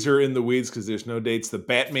rest of these are in the weeds because there's no dates. The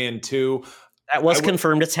Batman 2. That was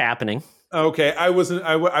confirmed. It's happening. Okay. I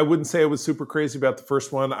wouldn't say I was super crazy about the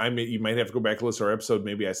first one. You might have to go back and listen to our episode.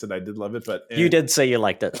 Maybe I said I did love it, but you did say you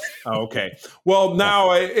liked it. Okay. Well,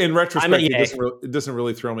 now in retrospect, it doesn't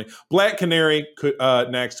really thrill me. Black Canary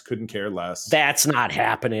next, couldn't care less. That's not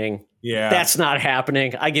happening. Yeah. That's not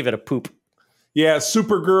happening. I give it a poop. Yeah.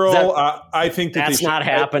 Supergirl. I think that's not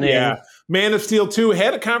happening. Yeah. Man of Steel 2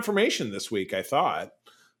 had a confirmation this week, I thought.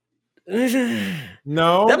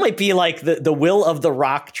 No, that might be like the will of the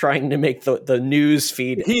Rock trying to make the news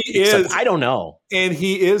feed. He is. I don't know, and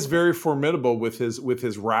he is very formidable with his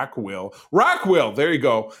rock will. Rock will. There you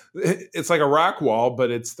go. It's like a rock wall, but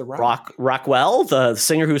it's the rock. Rockwell, the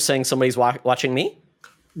singer who sang "Somebody's Watching Me."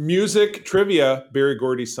 Music trivia: Berry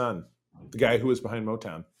Gordy's son, the guy who was behind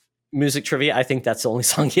Motown. Music trivia. I think that's the only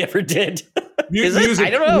song he ever did. Is it? I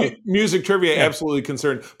don't know. Music trivia, absolutely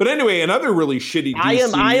concerned. But anyway, another really shitty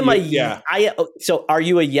DC. So are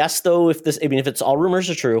you a yes, though, if it's all rumors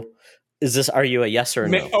are true? Are you a yes or a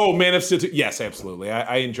no? Man of Steel 2. Yes, absolutely.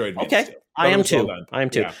 I enjoyed Man of Steel. I am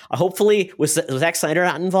too. Yeah. Hopefully, with Zack Snyder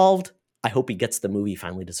not involved, I hope he gets the movie he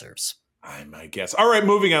finally deserves. I guess. All right,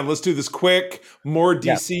 moving on. Let's do this quick. More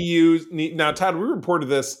DCU. Yeah. Now, Todd, we reported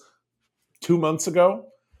this 2 months ago.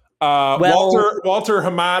 Walter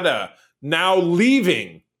Hamada now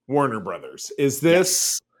leaving Warner Brothers. Is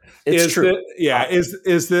this? Yes, it's true.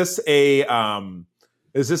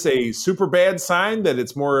 Is this a super bad sign that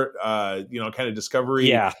it's more, kind of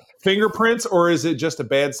Discovery fingerprints, or is it just a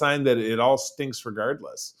bad sign that it all stinks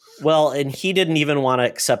regardless? Well, and he didn't even want to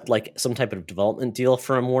accept like some type of development deal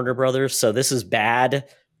from Warner Brothers. So this is bad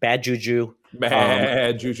juju.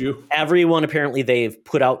 Bad juju. Everyone apparently they've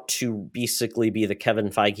put out to basically be the Kevin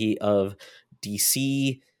Feige of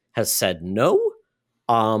DC has said no.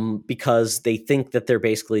 Because they think that they're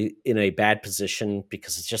basically in a bad position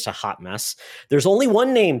because it's just a hot mess. There's only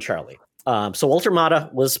one name, Charlie. So Walter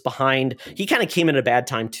Hamada was behind. He kind of came in a bad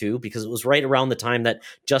time too, because it was right around the time that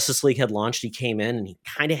Justice League had launched. He came in and he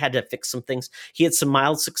kind of had to fix some things. He had some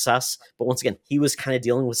mild success, but once again, he was kind of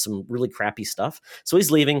dealing with some really crappy stuff. So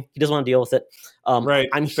he's leaving. He doesn't want to deal with it.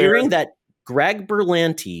 I'm hearing that Greg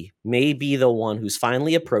Berlanti may be the one who's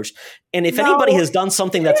finally approached. And if anybody has done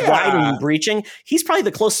something that's wide and breaching, he's probably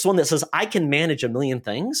the closest one that says, I can manage a million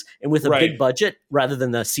things. And with a big budget rather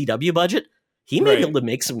than the CW budget, he may be able to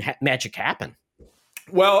make some magic happen.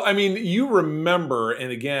 Well, I mean, you remember,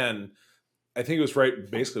 and again, I think it was right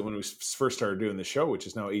basically when we first started doing the show, which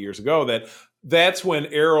is now 8 years ago, that's when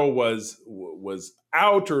Arrow was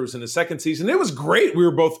out, or was in the second season. It was great. We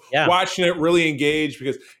were both watching it, really engaged,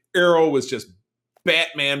 because Arrow was just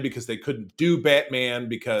Batman because they couldn't do Batman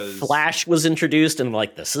because Flash was introduced and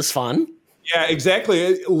like, this is fun. Yeah,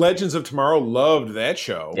 exactly. Legends of Tomorrow loved that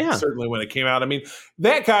show. Yeah. Certainly when it came out. I mean,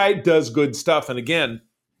 that guy does good stuff. And again,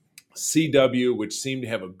 CW, which seemed to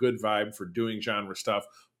have a good vibe for doing genre stuff,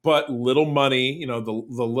 but little money, the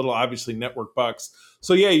little obviously network bucks.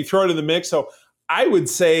 So yeah, you throw it in the mix. So I would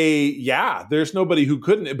say, there's nobody who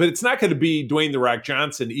couldn't, but it's not going to be Dwayne "The Rock"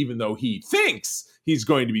 Johnson, even though he thinks he's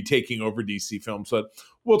going to be taking over DC Films. So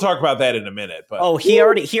we'll talk about that in a minute. But he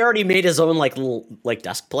already made his own little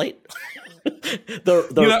desk plate.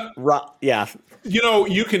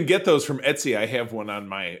 You can get those from Etsy. I have one on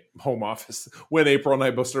my home office when April and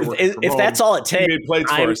I both started working from home. If that's all it takes,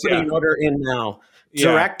 I'm putting order in now.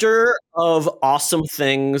 Yeah. Director of Awesome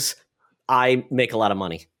Things. I make a lot of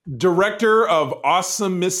money. Director of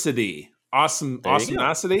Awesomicity.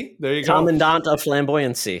 Awesomeosity. There you go. Commandant of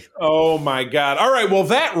Flamboyancy. Oh my God. All right. Well,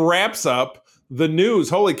 that wraps up the news.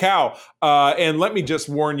 Holy cow. And let me just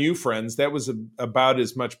warn you, friends, that was about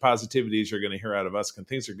as much positivity as you're going to hear out of us. And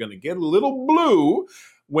things are going to get a little blue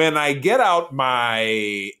when I get out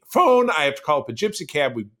my phone. I have to call up a gypsy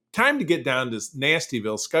cab. Time to get down to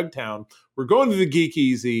Nastyville, Scugtown. We're going to the Geek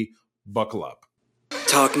Easy. Buckle up.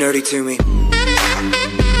 Talk nerdy to me.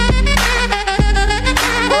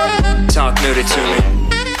 Talk nerdy to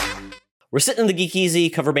me. We're sitting in the Geek Easy,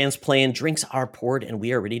 cover bands playing, drinks are poured, and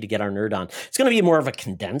we are ready to get our nerd on. It's going to be more of a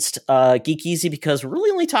condensed Geek Easy because we're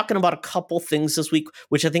really only talking about a couple things this week,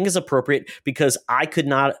 which I think is appropriate because I could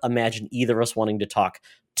not imagine either of us wanting to talk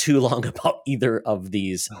too long about either of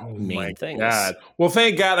these main things. God. Well,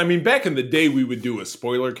 thank God. I mean, back in the day, we would do a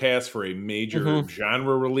spoiler cast for a major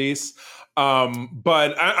genre release.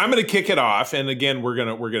 But I'm going to kick it off, and again, we're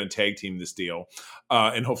gonna tag team this deal,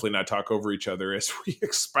 and hopefully not talk over each other as we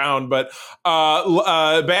expound. But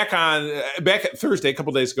back at Thursday, a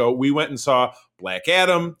couple days ago, we went and saw Black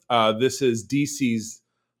Adam. This is DC's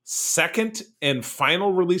second and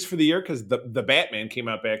final release for the year because the Batman came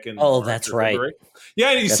out back in. Oh, that's right. February.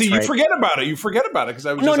 Yeah, you forget about it. You forget about it because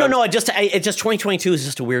I was no. It's just 2022 is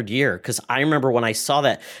just a weird year because I remember when I saw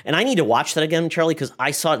that, and I need to watch that again, Charlie, because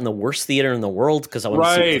I saw it in the worst theater in the world because I went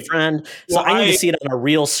to see it with a friend. So I need to see it on a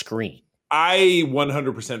real screen. I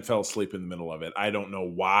 100% fell asleep in the middle of it. I don't know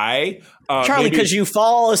why, Charlie, because you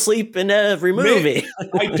fall asleep in every movie.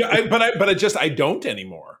 I don't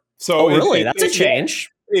anymore. So really, that's a change.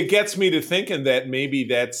 It gets me to thinking that maybe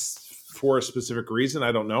that's for a specific reason.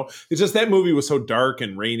 I don't know. It's just that movie was so dark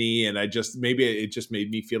and rainy, and maybe it just made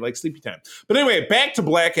me feel like sleepy time. But anyway, back to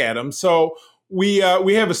Black Adam. So we have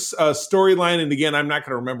a storyline, and again, I'm not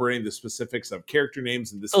going to remember any of the specifics of character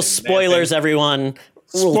names and this. So spoilers, everyone.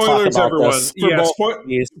 Spoilers, everyone.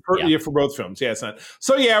 For both films. Yeah, it's not.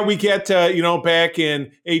 So yeah, we get back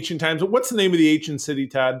in ancient times. What's the name of the ancient city,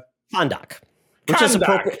 Todd? Kahndaq.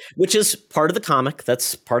 Which is part of the comic.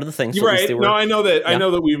 That's part of the thing. So you're right. No, I know that. Yeah. I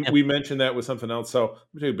know that we mentioned that with something else. So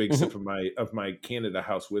let me take a big sip of my Canada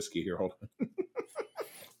House whiskey here. Hold on.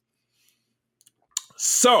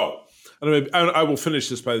 So I will finish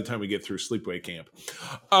this by the time we get through Sleepaway Camp.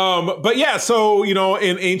 But yeah, so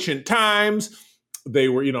in ancient times, they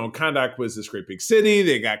were, Kahndaq was this great big city.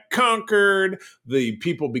 They got conquered. The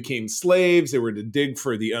people became slaves. They were to dig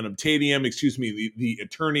for the unobtainium, the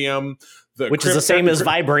Eternium. Which is the same as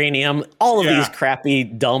vibranium. All of these crappy,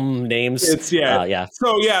 dumb names.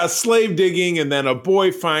 So slave digging, and then a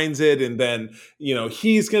boy finds it, and then,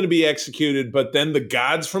 he's going to be executed. But then the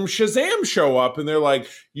gods from Shazam show up, and they're like,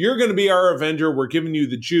 you're going to be our Avenger. We're giving you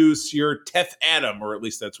the juice. You're Teth Adam, or at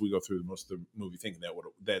least that's what we go through most of the movie thinking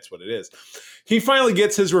that's what it is. He finally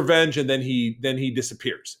gets his revenge, and then he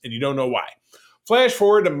disappears, and you don't know why. Flash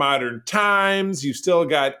forward to modern times. You still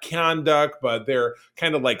got Kahndaq, but they're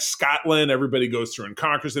kind of like Scotland. Everybody goes through and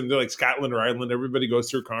conquers them. They're like Scotland or Ireland. Everybody goes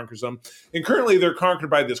through, conquers them. And currently they're conquered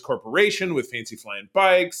by this corporation with fancy flying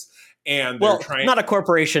bikes. And they're not a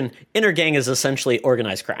corporation. Intergang is essentially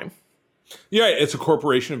organized crime. Yeah, it's a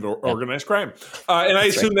corporation of organized crime. And I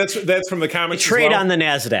assume that's from the comics. They trade on the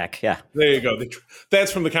NASDAQ. Yeah. There you go.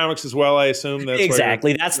 That's from the comics as well, I assume. That's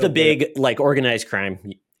exactly. That's the big organized crime.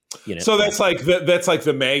 So that's like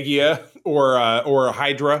the Magia or a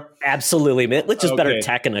Hydra. Absolutely, which is better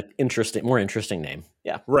tech and more interesting name.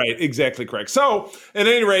 Yeah, right, exactly correct. So at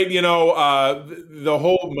any rate, the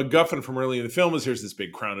whole MacGuffin from early in the film is here's this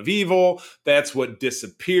big crown of evil. That's what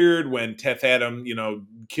disappeared when Teth Adam,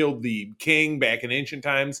 killed the king back in ancient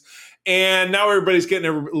times, and now everybody's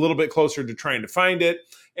getting a little bit closer to trying to find it.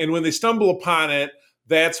 And when they stumble upon it,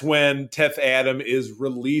 that's when Teth Adam is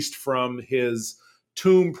released from his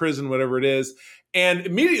tomb, prison, whatever it is. And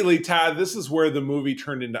immediately, Todd, this is where the movie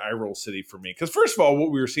turned into eye roll city for me. Because first of all,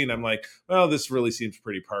 what we were seeing, I'm like, well, this really seems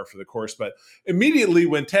pretty par for the course. But immediately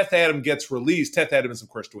when Teth Adam gets released, Teth Adam is, of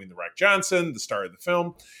course, Dwayne "The Rock" Johnson, the star of the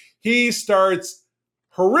film. He starts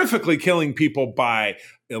horrifically killing people by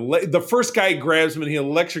the first guy grabs him and he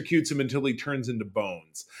electrocutes him until he turns into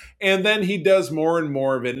bones. And then he does more and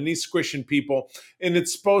more of it, and he's squishing people. And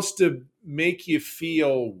it's supposed to make you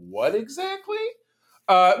feel what exactly?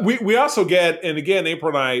 We also get, and again, April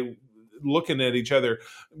and I looking at each other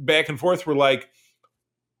back and forth, we're like,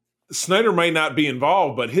 Snyder might not be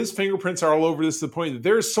involved, but his fingerprints are all over this to the point that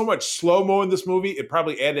there's so much slow-mo in this movie, it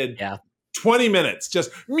probably added 20 minutes.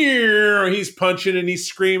 Just, he's punching and he's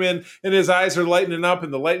screaming, and his eyes are lightening up,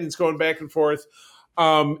 and the lightning's going back and forth.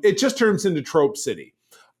 It just turns into Trope City.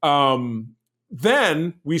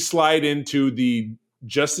 Then we slide into the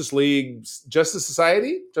Justice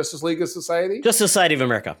Society of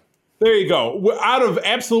America. There you go. Out of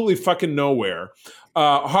absolutely fucking nowhere,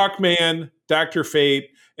 Hawkman, Dr. Fate,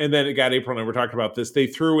 and then it got April and I were talking about this. They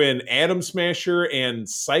threw in Atom Smasher and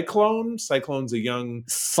Cyclone. Cyclone's a young...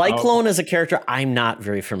 Cyclone is a character I'm not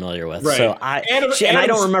very familiar with. Right. So I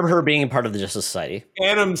don't remember her being part of the Justice Society.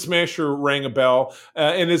 Atom Smasher rang a bell.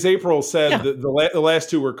 And as April said, the last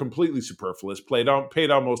two were completely superfluous. Paid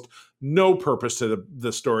almost no purpose to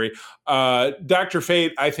the story. Dr.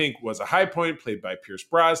 Fate, I think, was a high point, played by Pierce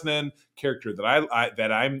Brosnan, character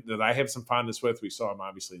that I have some fondness with. We saw him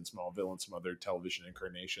obviously in Smallville and some other television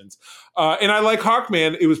incarnations. And I like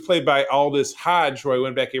Hawkman. It was played by Aldous Hodge, who I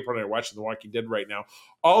went back April and I watching The Walking Dead right now.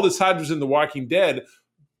 Aldous Hodge was in The Walking Dead.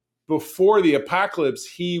 Before the apocalypse,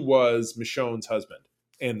 he was Michonne's husband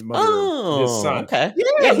and mother of his son. Okay.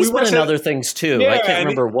 Yeah, he's been in other things too. Yeah, I can't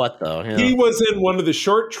remember what though. Yeah. He was in one of the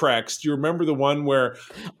short treks. Do you remember the one where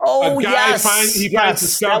a guy finds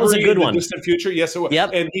discovery in the distant future? Yes, it was.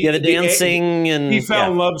 Yep. And the dancing and he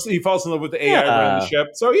falls in love with the AI running the ship.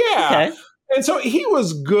 So okay. And so he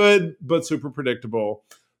was good, but super predictable.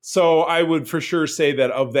 So I would for sure say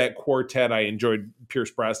that of that quartet, I enjoyed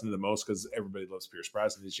Pierce Brosnan the most because everybody loves Pierce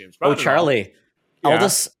Brosnan. He's James Bond. Oh, Charlie. Yeah.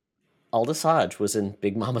 Aldous Hodge was in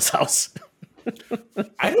Big Mama's House.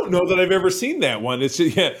 I don't know that I've ever seen that one. It's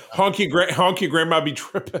honky grandma be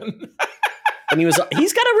tripping. And he's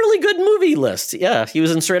got a really good movie list. Yeah, he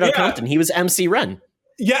was in Straight Outta Compton. He was MC Ren.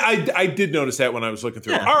 Yeah, I did notice that when I was looking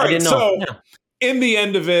through it. All right, so in the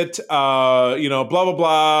end of it, blah blah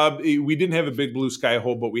blah. We didn't have a big blue sky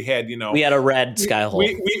hole, but we had we had a red sky hole.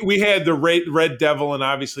 We had the red devil, and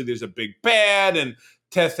obviously there's a big bad and.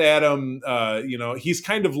 Teth Adam, he's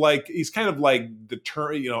kind of like the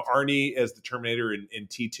Arnie as the Terminator in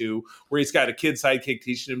T2, where he's got a kid sidekick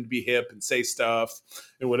teaching him to be hip and say stuff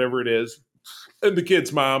and whatever it is, and the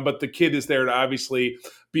kid's mom, but the kid is there to obviously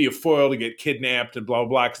be a foil to get kidnapped and blah blah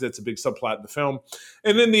blah because that's a big subplot in the film.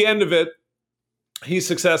 And in the end of it, he's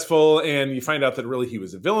successful, and you find out that really he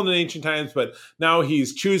was a villain in ancient times, but now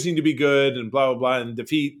he's choosing to be good and blah, blah, blah, and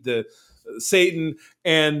defeat the Satan.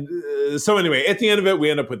 And so anyway, at the end of it, we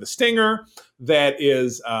end up with the Stinger that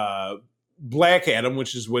is Black Adam,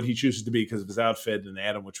 which is what he chooses to be because of his outfit, and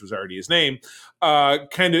Adam, which was already his name,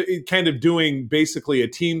 kind of doing basically a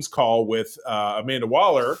Teams call with Amanda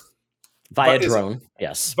Waller. Via drone,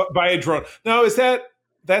 yes. Via drone. Now,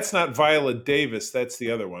 that's not Viola Davis, that's the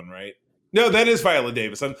other one, right? No, that is Viola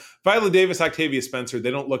Davis. Viola Davis, Octavia Spencer, they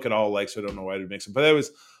don't look at all alike, so I don't know why to mix them.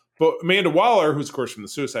 But Amanda Waller, who's of course from the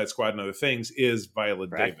Suicide Squad and other things, is Viola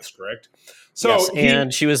Davis, correct? So yes,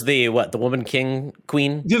 and she was the Woman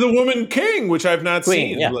Queen? Yeah, the Woman King, which I've not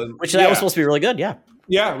seen. Yeah. Which that was supposed to be really good, yeah.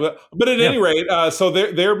 Yeah, but at any rate, so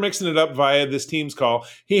they're mixing it up via this Teams call.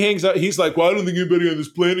 He hangs up. He's like, "Well, I don't think anybody on this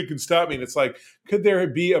planet can stop me." And it's like, could there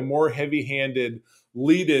be a more heavy-handed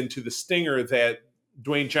lead-in to the Stinger that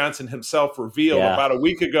Dwayne Johnson himself revealed about a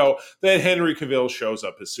week ago, that Henry Cavill shows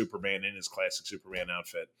up as Superman in his classic Superman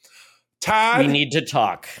outfit? Todd, we need to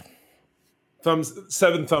talk.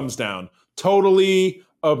 7 thumbs down. Totally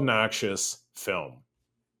obnoxious film.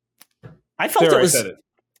 I felt it was.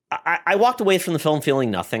 I walked away from the film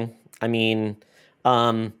feeling nothing. I mean,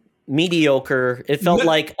 mediocre. It felt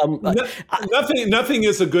like nothing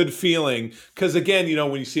is a good feeling, because again,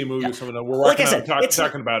 when you see a movie with someone, we're walking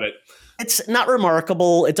talking about it. It's not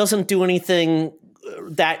remarkable. It doesn't do anything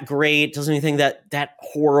that great. It doesn't do anything that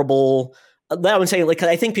horrible. That I would say,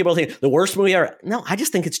 I think people think the worst movie ever. No, I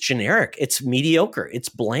just think it's generic. It's mediocre. It's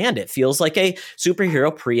bland. It feels like a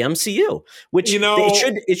superhero pre-MCU, which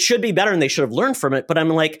it should be better, and they should have learned from it. But I'm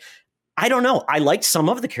like, I don't know. I liked some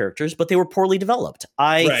of the characters, but they were poorly developed.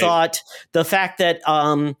 I thought the fact that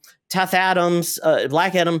Teth Adams,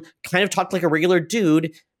 Black Adam, kind of talked like a regular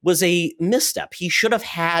dude was a misstep. He should have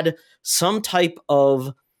had some type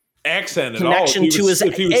of accent connection to his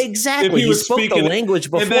exactly. He spoke the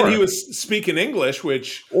language before, and then he was speaking English,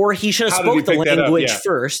 or he should have spoke the language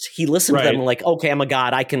first. He listened to them and like, okay, I'm a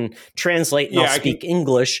god, I can translate and I'll speak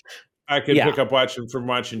English. I can pick up watching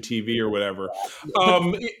TV or whatever.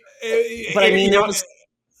 But I mean,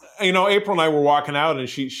 April and I were walking out, and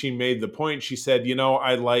she made the point. She said,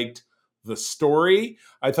 I liked the story.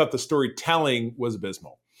 I thought the storytelling was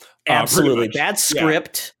abysmal. Absolutely. Bad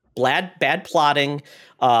script, bad plotting.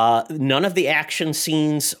 None of the action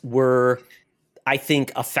scenes were, I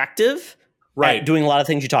think, effective. At doing a lot of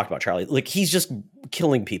things you talked about, Charlie. Like, he's just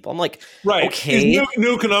killing people. I'm like, okay. He's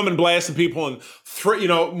nuking them and blasting people, and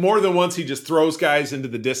more than once he just throws guys into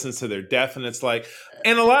the distance to their death, and it's like,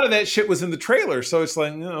 and a lot of that shit was in the trailer, so it's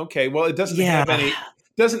like, okay, well, it doesn't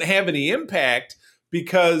have any impact,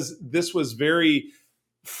 because this was very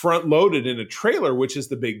front loaded in a trailer, which is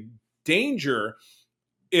the big danger.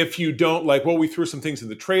 If you don't we threw some things in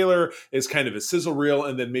the trailer, it's kind of a sizzle reel,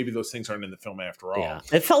 and then maybe those things aren't in the film after all. Yeah.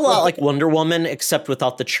 It felt a lot like Wonder Woman, except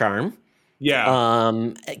without the charm. Yeah.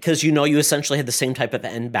 Because you essentially had the same type of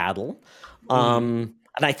end battle. And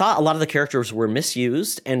I thought a lot of the characters were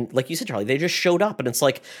misused. And like you said, Charlie, they just showed up, and it's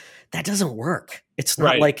like, that doesn't work. It's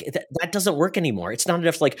not like that doesn't work anymore. It's not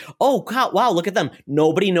enough like, oh, God, wow, look at them.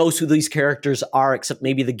 Nobody knows who these characters are except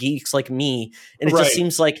maybe the geeks like me. And it just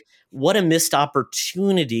seems like, what a missed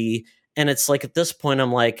opportunity. And it's like, at this point,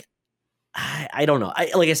 I'm like, I don't know.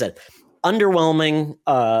 Like I said, underwhelming.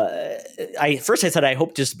 First I said, I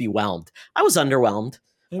hope just to be whelmed. I was underwhelmed.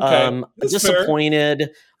 Okay. Disappointed.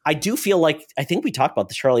 Fair. I do feel like, I think we talked about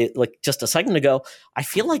this, Charlie, like just a second ago. I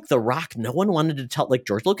feel like The Rock, no one wanted to tell, like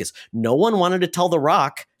George Lucas, no one wanted to tell The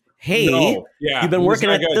Rock, hey, you've been working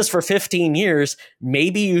at this for 15 years.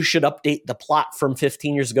 Maybe you should update the plot from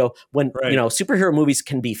 15 years ago when, superhero movies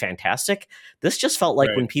can be fantastic. This just felt like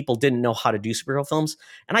when people didn't know how to do superhero films.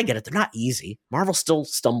 And I get it. They're not easy. Marvel still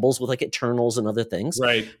stumbles with like Eternals and other things.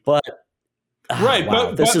 Right. But,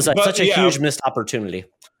 this is such a huge missed opportunity.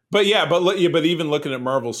 But even looking at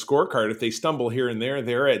Marvel's scorecard, if they stumble here and there,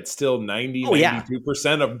 they're at still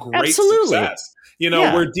 92% of great success.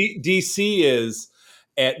 Where DC is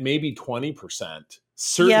at maybe 20%.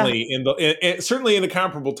 Certainly certainly in a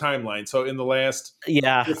comparable timeline. So in the last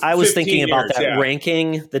I was thinking about that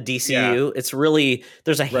ranking the DCU. It's really,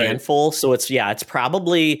 there's a handful, so it's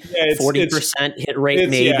probably 40% hit rate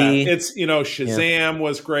maybe. It's Shazam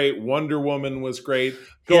was great, Wonder Woman was great.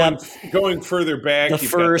 Going further back, the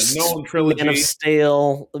first got the Nolan trilogy.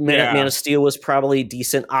 Man of Steel was probably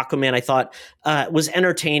decent. Aquaman, I thought, was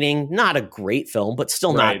entertaining. Not a great film, but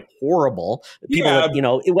still not horrible. People,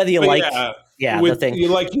 whether you like the thing.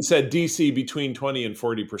 Like you said, DC between 20 and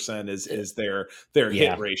 40% is their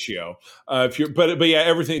hit ratio. But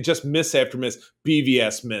everything just miss after miss.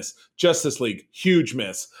 BVS miss. Justice League, huge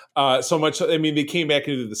miss. So much. I mean, they came back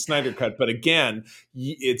into the Snyder Cut, but again,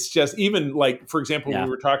 it's just even like, for example, when we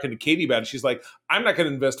were talking to Katie about it, she's like, I'm not going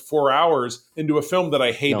to invest 4 hours into a film that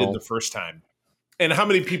I hated the first time. And how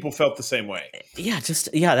many people felt the same way? I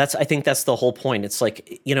think that's the whole point. It's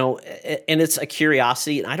like, and it's a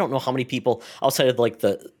curiosity. And I don't know how many people outside of like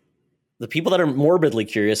the people that are morbidly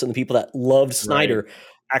curious and the people that loved Snyder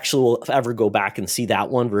actually will ever go back and see that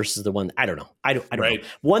one versus the one. I don't know. I don't know.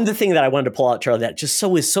 One thing that I wanted to pull out, Charlie, that just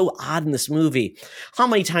is so odd in this movie. How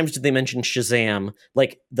many times did they mention Shazam?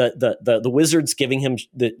 Like the wizards giving him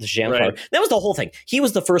the Shazam power. That was the whole thing. He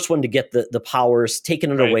was the first one to get the powers,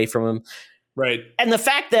 taking it away from him. Right. And the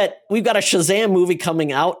fact that we've got a Shazam movie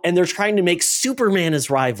coming out and they're trying to make Superman his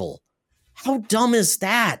rival. How dumb is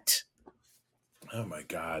that? Oh my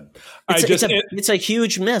God. It's a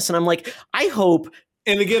huge miss. And I'm like, I hope.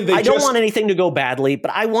 And again, I don't want anything to go badly,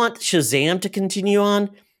 but I want Shazam to continue on.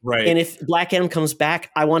 Right. And if Black Adam comes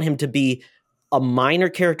back, I want him to be a minor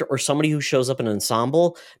character or somebody who shows up in an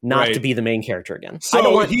ensemble, not to be the main character again. So I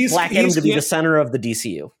don't want Black Adam to be the center of the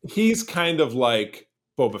DCU. He's kind of like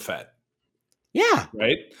Boba Fett. Yeah.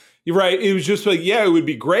 Right. You're right. It was just like, it would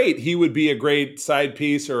be great. He would be a great side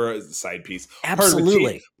piece or a side piece.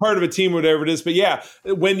 Absolutely. Part of a team, whatever it is. But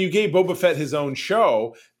when you gave Boba Fett his own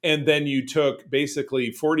show and then you took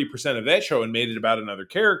basically 40% of that show and made it about another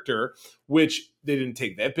character, which they didn't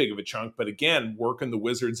take that big of a chunk. But again, working the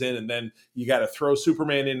wizards in, and then you got to throw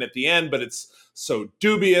Superman in at the end. But it's so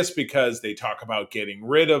dubious because they talk about getting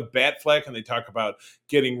rid of Batfleck and they talk about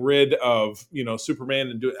getting rid of, Superman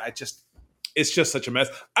and it's just such a mess.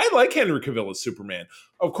 I like Henry Cavill as Superman.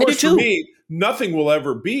 Of course, for me, nothing will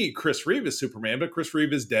ever be Chris Reeve as Superman, but Chris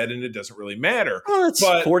Reeve is dead and it doesn't really matter. Well, it's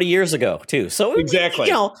 40 years ago, too. So,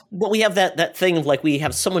 exactly. But we have that thing of like we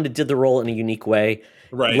have someone who did the role in a unique way.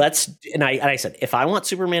 Right. I said, if I want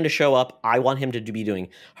Superman to show up, I want him to be doing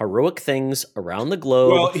heroic things around the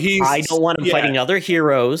globe. Well, I don't want him fighting other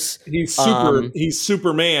heroes. He's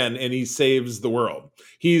Superman and he saves the world.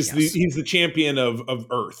 He's the champion of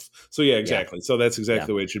Earth. So exactly. So that's exactly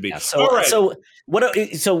the way it should be. Yeah. So, all right.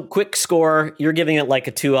 So quick score. You're giving it like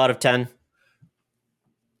a 2 out of 10.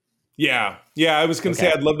 Yeah. I was going to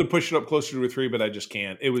say I'd love to push it up closer to a 3, but I just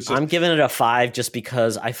can't. I'm giving it a 5 just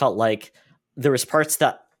because I felt like there was parts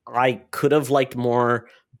that I could have liked more,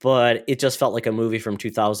 but it just felt like a movie from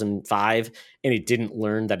 2005, and it didn't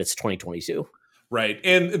learn that it's 2022. Right,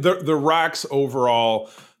 and the Rock's overall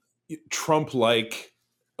Trump-like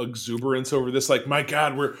exuberance over this, like, my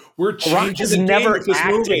God, we're changing Rock has never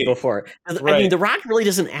acted before. Right. I mean, The Rock really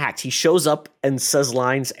doesn't act. He shows up and says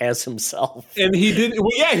lines as himself. And he did.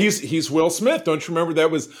 Well, he's Will Smith. Don't you remember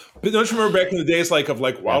don't you remember back in the days like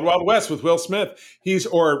Wild Wild West with Will Smith?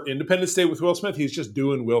 Or Independence Day with Will Smith. He's just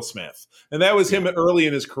doing Will Smith, and that was him early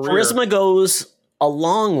in his career. Charisma goes a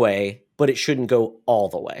long way, but it shouldn't go all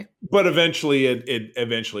the way. But eventually, it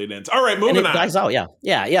ends. All right, moving on. It dies out.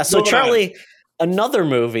 Yeah. So Charlie. Another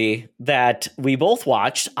movie that we both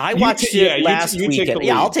watched. I watched it last weekend.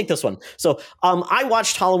 I'll take this one. So I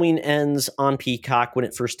watched Halloween Ends on Peacock when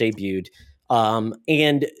it first debuted.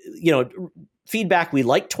 And, feedback, we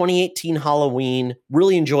liked 2018 Halloween,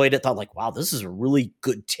 really enjoyed it. Thought like, wow, this is a really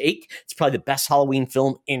good take. It's probably the best Halloween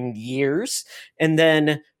film in years. And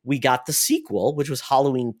then we got the sequel, which was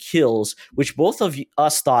Halloween Kills, which both of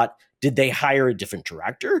us thought, did they hire a different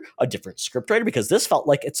director, a different scriptwriter? Because this felt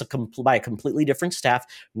like it's by a completely different staff.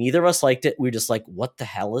 Neither of us liked it. We were just like, what the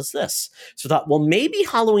hell is this? So I thought, well, maybe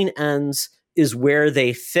Halloween Ends is where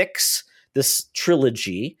they fix this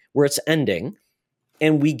trilogy, where it's ending,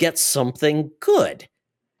 and we get something good.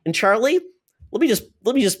 And Charlie, let me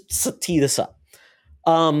just tee this up.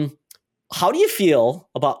 How do you feel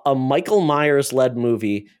about a Michael Myers-led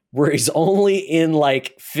movie where he's only in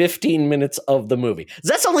like 15 minutes of the movie? Does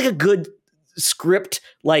that sound like a good script,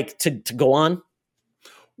 like to go on?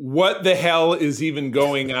 What the hell is even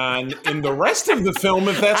going on in the rest of the film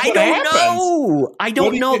if that's what happens? I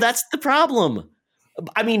don't know. That's the problem.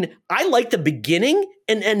 I mean, I like the beginning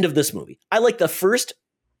and end of this movie. I like the first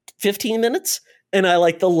 15 minutes and I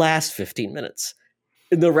like the last 15 minutes.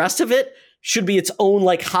 And the rest of it should be its own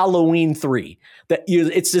like Halloween 3.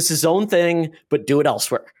 It's just his own thing, but do it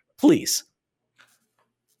elsewhere. Please.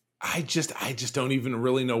 I just don't even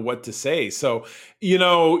really know what to say. So,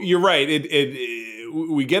 you're right.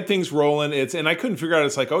 We get things rolling. And I couldn't figure out.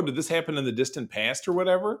 It's like, oh, did this happen in the distant past or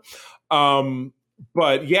whatever?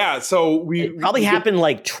 But yeah, so it probably happened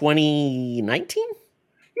like 2019.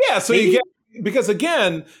 Yeah. So maybe? because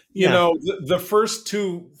again, you know, the first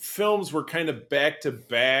two films were kind of back to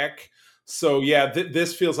back. So yeah,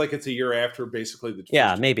 this feels like it's a year after basically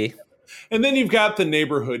the maybe. And then you've got the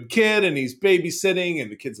neighborhood kid, and he's babysitting,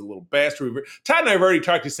 and the kid's a little bastard. Todd and I have already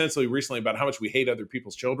talked extensively recently about how much we hate other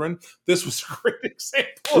people's children. This was a great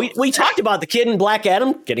example. We talked about the kid in Black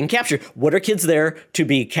Adam getting captured. What are kids there to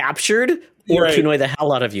be captured or to annoy the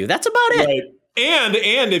hell out of you? That's about it. Right.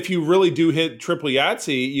 And if you really do hit triple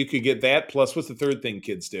Yahtzee, you could get that. Plus, what's the third thing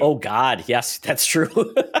kids do? Oh God, yes, that's true.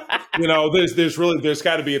 You know, there's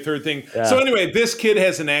got to be a third thing. Yeah. So anyway, this kid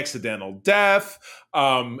has an accidental death.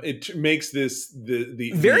 It makes this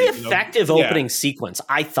the very effective opening sequence.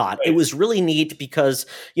 I thought it was really neat because,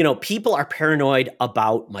 you know, people are paranoid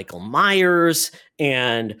about Michael Myers,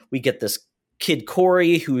 and we get this kid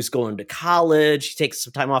Corey who's going to college. He takes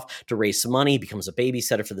some time off to raise some money, becomes a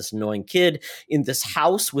babysitter for this annoying kid in this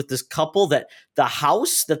house with this couple that the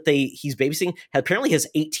house that he's babysitting apparently has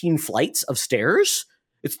 18 flights of stairs.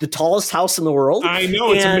 It's the tallest house in the world. I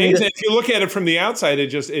know, it's amazing. If you look at it from the outside, it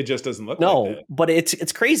just doesn't look like that. But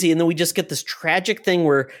it's crazy. And then we just get this tragic thing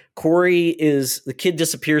where the kid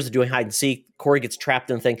disappears doing hide and seek. Corey gets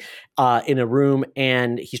trapped in a thing in a room,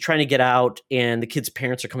 and he's trying to get out, and the kid's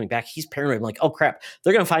parents are coming back. He's paranoid. I'm like, oh crap,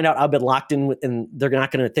 they're going to find out I've been locked in, and they're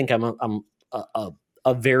not going to think I'm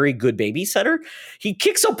a very good babysitter. He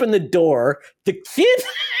kicks open the door. The kid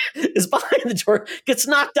is behind the door, gets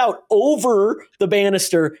knocked out over the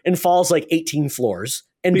banister and falls like 18 floors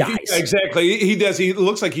and dies. Exactly. He does. He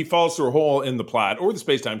looks like he falls through a hole in the plot or the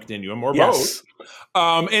space-time continuum or both.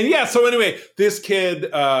 So anyway, this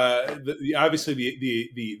kid, obviously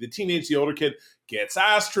the older kid gets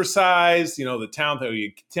ostracized, you know, the town that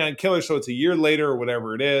you can't kill her. So it's a year later or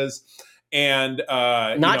whatever it is. And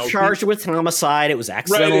not charged with homicide. It was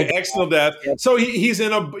accidental. Right, accidental death. Yep. So he's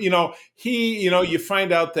in you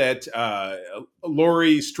find out that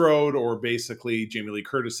Laurie Strode, or basically Jamie Lee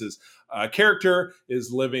Curtis's character,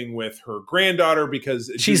 is living with her granddaughter because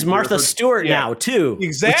she's Martha Stewart now too.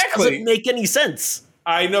 Exactly, which doesn't make any sense.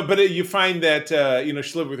 I know, but you find that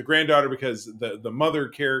she lived with her granddaughter because the mother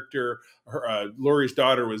character, Laurie's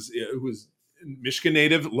daughter, was Michigan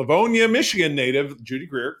native, Livonia, Michigan native, Judy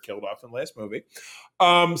Greer, killed off in the last movie.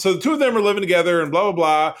 So the two of them are living together and blah, blah,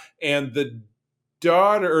 blah. And the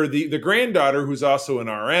daughter, or the granddaughter, who's also an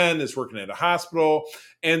RN, is working at a hospital,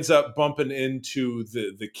 ends up bumping into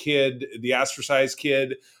the kid, the ostracized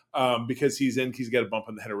kid, because he's got a bump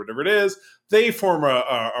on the head or whatever it is. They form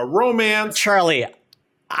a romance. Charlie,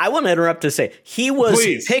 I want to interrupt to say, he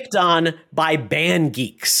was picked on by band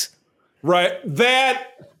geeks. Right. That...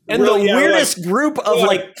 And the weirdest group of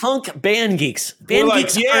punk band geeks. Band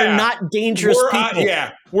geeks are not dangerous people.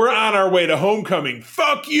 We're on our way to homecoming.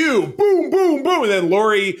 Fuck you. Boom, boom, boom. And then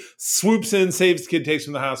Laurie swoops in, saves the kid, takes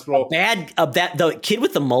him to the hospital. The kid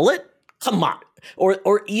with the mullet? Come on.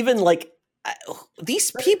 Or even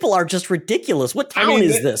these people are just ridiculous. What town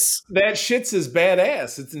is this? That shit's is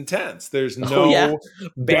badass. It's intense. There's no doubt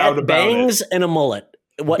about bangs it. And a mullet.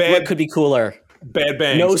 What could be cooler? Bad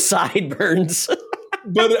bangs. No sideburns.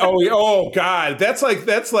 But oh god, that's like and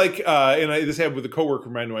this happened with a coworker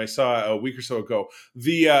of mine who I saw a week or so ago.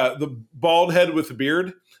 The bald head with the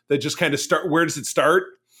beard that just kind of start. Where does it start?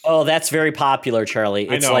 Oh, that's very popular, Charlie.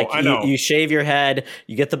 It's I know. You shave your head,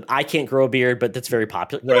 you get I can't grow a beard, but that's very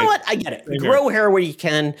popular. You know what? I get it. Same grow hair where you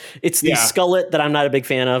can. It's the skullet that I'm not a big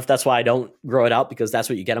fan of. That's why I don't grow it out, because that's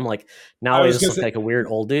what you get. I'm like, now I just look like a weird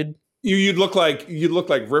old dude. You'd look like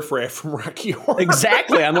Riff Raff from Rocky Horror.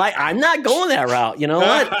 Exactly. I'm like, I'm not going that route. You know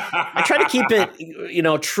what? I try to keep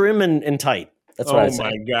it, trim and tight. That's what I say. Oh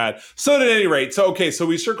my God. So at any rate, so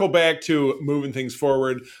we circle back to moving things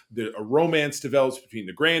forward. A romance develops between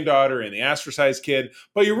the granddaughter and the ostracized kid,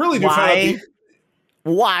 but you really do find out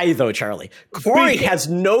why though, Charlie? Corey has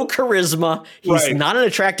no charisma. He's not an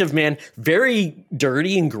attractive man. Very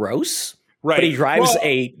dirty and gross. Right. But he drives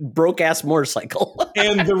a broke-ass motorcycle.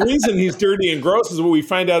 And the reason he's dirty and gross is what we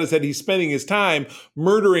find out is that he's spending his time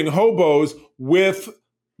murdering hobos with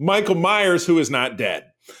Michael Myers, who is not dead.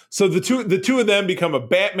 So the two of them become a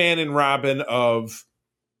Batman and Robin of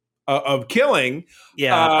killing.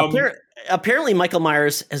 Yeah. Apparently, Michael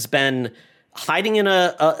Myers has been hiding in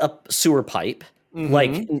a sewer pipe,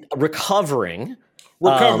 recovering.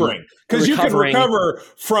 Because you can recover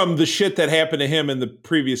from the shit that happened to him in the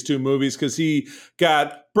previous two movies, because he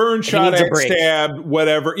got burned, shot at, stabbed,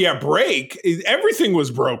 whatever. Yeah, break. Everything was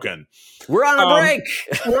broken. We're on a break.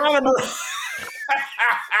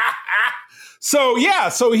 So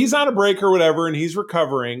he's on a break or whatever, and he's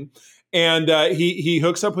recovering. And he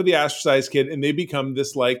hooks up with the ostracized kid, and they become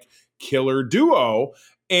this killer duo.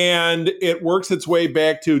 And it works its way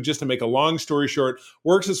back to, just to make a long story short,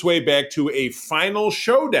 works its way back to a final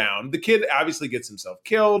showdown. The kid obviously gets himself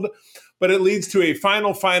killed, but it leads to a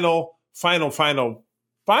final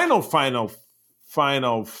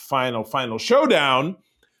showdown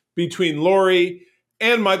between Laurie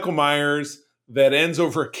and Michael Myers that ends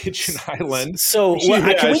over a kitchen island. So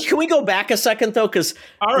can we go back a second though? Because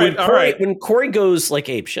when Corey goes like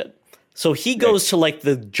apeshit, so he goes to like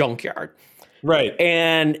the junkyard. Right.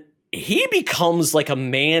 And he becomes like a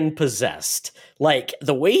man possessed. Like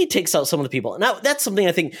the way he takes out some of the people. And that's something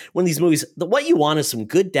I think when these movies, what you want is some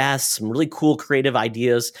good deaths, some really cool creative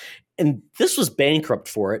ideas. And this was bankrupt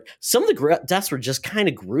for it. Some of the deaths were just kind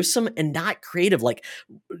of gruesome and not creative, like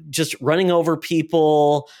just running over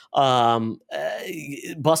people, busting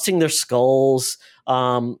their skulls.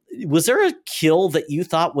 Was there a kill that you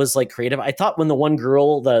thought was like creative? I thought when the one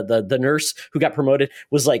girl, the nurse who got promoted,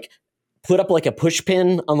 was like put up like a push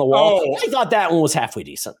pin on the wall. I thought that one was halfway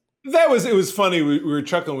decent. It was funny. We were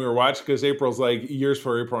chuckling. We were watching because April's like, years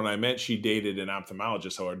before April and I met, she dated an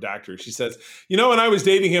ophthalmologist, so our doctor. She says, when I was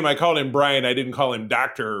dating him, I called him Brian. I didn't call him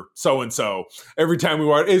Dr. So-and-so every time we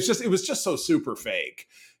were. It was just so super fake,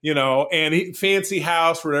 and fancy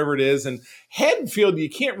house, whatever it is. And Haddonfield,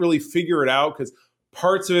 you can't really figure it out because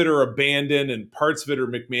parts of it are abandoned and parts of it are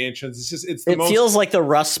McMansions. It feels like the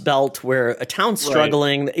Rust Belt where a town's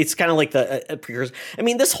struggling. Right. It's kind of like the precursor. I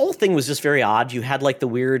mean, this whole thing was just very odd. You had like the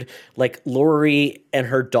weird, like Laurie and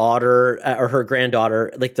her daughter or her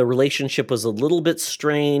granddaughter, like the relationship was a little bit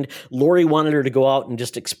strained. Laurie wanted her to go out and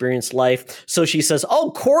just experience life. So she says,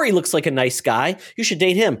 "Oh, Corey looks like a nice guy. You should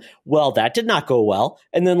date him." Well, that did not go well.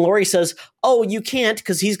 And then Laurie says, "Oh, you can't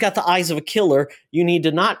because he's got the eyes of a killer. You need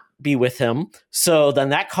to not be with him." So then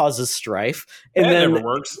that causes strife. And that then never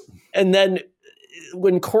works. And then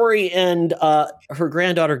when Corey and her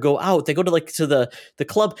granddaughter go out, they go to the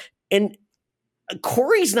club, and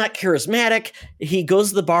Corey's not charismatic. He goes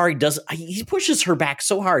to the bar. He pushes her back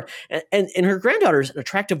so hard, and her granddaughter's an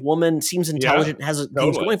attractive woman, seems intelligent, has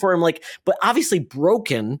things going for him, but obviously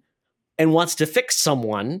broken and wants to fix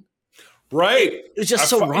someone. Right. It's just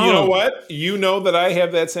so wrong. You know what? You know that I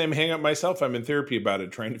have that same hang up myself. I'm in therapy about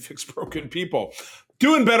it, trying to fix broken people.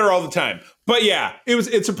 Doing better all the time. But yeah,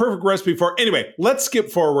 it's a perfect recipe for it. Anyway, let's skip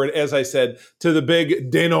forward, as I said, to the big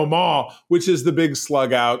denouement, which is the big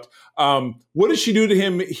slug out. What does she do to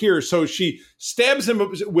him here? So she stabs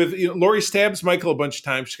him Laurie stabs Michael a bunch of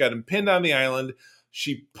times. She's got him pinned on the island.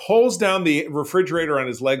 She pulls down the refrigerator on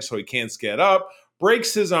his leg so he can't get up.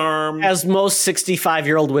 Breaks his arm. As most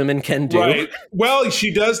 65-year-old women can do. Right. Well,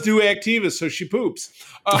 she does do Activia, so she poops.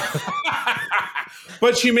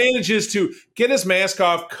 But she manages to get his mask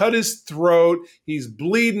off, cut his throat. He's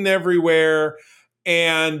bleeding everywhere.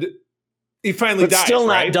 And he finally dies. Still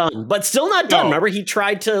not right? done. But still not done. No. Remember, he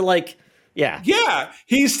tried to Yeah. Yeah.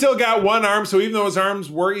 He's still got one arm. So even though his arms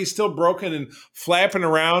were, he's still broken and flapping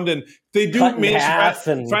around. And they do manage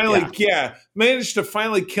to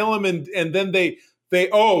finally kill him. And then the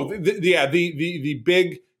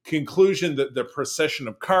big conclusion, that the procession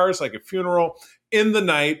of cars, like a funeral, in the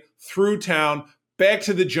night, through town, back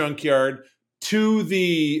to the junkyard, to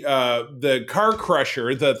the car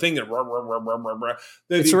crusher, the thing that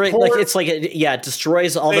it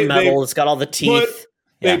destroys all the metal. It's got all the teeth.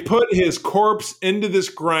 They put his corpse into this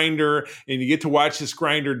grinder, and you get to watch this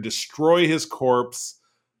grinder destroy his corpse.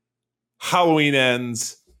 Halloween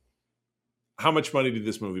ends. How much money did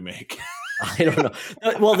this movie make? I don't know.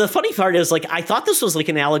 Well, the funny part is, I thought this was like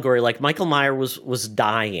an allegory. Like Michael Myers was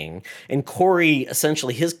dying, and Corey,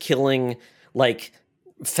 essentially, his killing,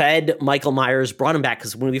 fed Michael Myers, brought him back,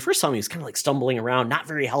 because when we first saw him, he was kind of stumbling around, not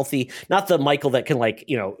very healthy, not the Michael that can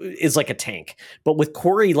is like a tank. But with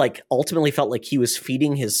Corey, ultimately felt like he was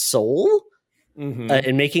feeding his soul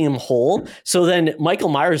and making him whole. So then Michael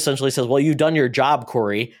Myers essentially says, "Well, you've done your job,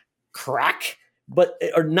 Corey." Crack,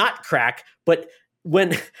 or not crack, but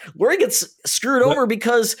when Laurie gets screwed over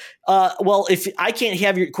because, if I can't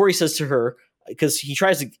have your, Corey says to her, because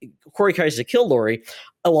Corey tries to kill Laurie.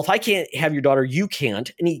 "Oh, well, if I can't have your daughter, you can't."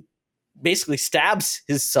 And he basically stabs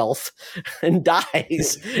himself and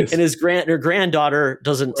dies. And her granddaughter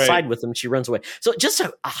doesn't side with him. She runs away. So just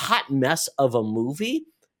a hot mess of a movie.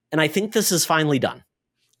 And I think this is finally done.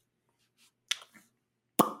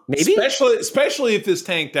 Maybe, especially if this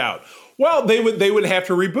tanked out. Well, they would have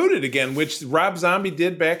to reboot it again, which Rob Zombie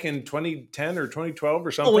did back in 2010 or 2012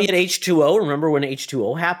 or something. Oh, we had H2O. Remember when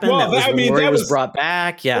H2O happened? Well, that was brought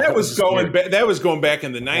back. Yeah, that was going back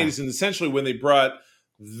in the 90s, and essentially when they brought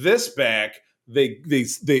this back,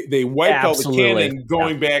 they wiped Absolutely. all the canon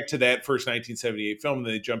going back to that first 1978 film, and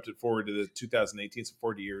they jumped it forward to the 2018, so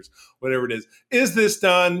 40 years, whatever it is. Is this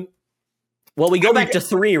done? Well, we go back to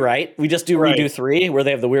 3, right? We just redo 3 where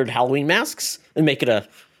they have the weird Halloween masks and make it a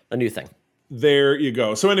new thing. There you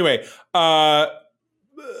go. So anyway, what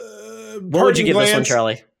would you give this one,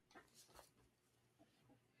 Charlie?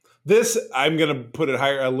 This, I'm going to put it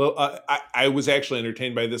higher. I was actually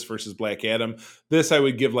entertained by this versus Black Adam. This I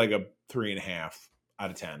would give like a 3.5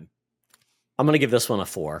 out of 10. I'm going to give this one a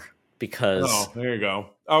 4 because there you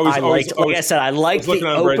go. Like I said, I liked the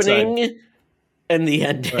opening and the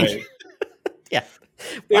ending. Right. Yeah.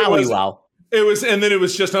 Wow. It was, and then it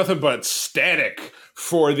was just nothing but static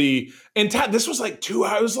for the. And Todd, this was like 2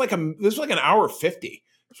 hours. This was like an hour 50.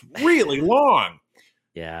 It's really long.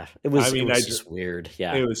 Yeah, it was. It was just weird.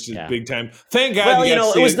 Yeah, it was just big time. Thank God.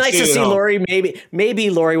 Well, it was nice to see Laurie. Maybe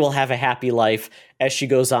Laurie will have a happy life as she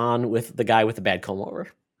goes on with the guy with the bad comb over.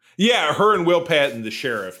 Yeah, her and Will Patton, the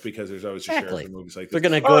sheriff, because there's always a sheriff in movies like this. They're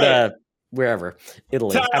going to go to wherever,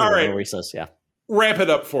 Italy. I don't know where he says. Yeah. Wrap it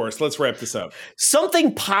up for us. Let's wrap this up.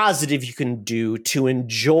 Something positive you can do to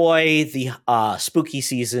enjoy the spooky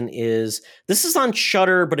season is, this is on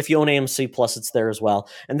Shudder, but if you own AMC Plus, it's there as well.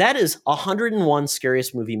 And that is 101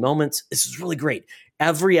 Scariest Movie Moments. This is really great.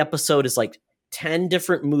 Every episode is like 10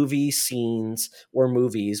 different movie scenes or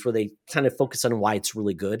movies where they kind of focus on why it's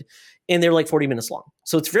really good. And they're like 40 minutes long.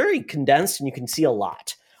 So it's very condensed and you can see a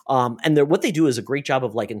lot. And what they do is a great job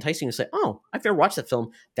of like enticing you to say, oh, I've never watched that film.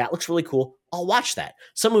 That looks really cool. I'll watch that.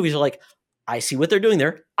 Some movies are like, I see what they're doing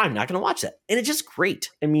there. I'm not going to watch that. And it's just great.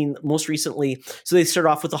 I mean, most recently, so they start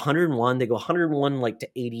off with 101. They go 101 like to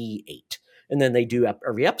 88. And then they do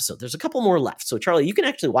every episode. There's a couple more left. So Charlie, you can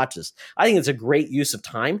actually watch this. I think it's a great use of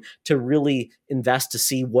time to really invest to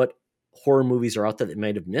see what horror movies are out there that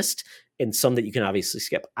might have missed and some that you can obviously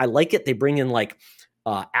skip. I like it. They bring in like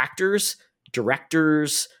actors,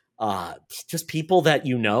 directors, just people that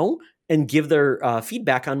and give their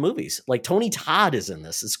feedback on movies. Like Tony Todd is in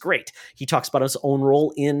this. It's great. He talks about his own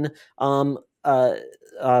role in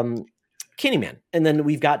Candyman. And then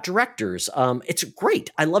we've got directors. It's great.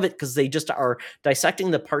 I love it because they just are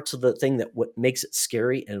dissecting the parts of the thing that what makes it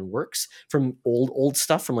scary and works, from old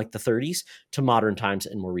stuff from like the 30s to modern times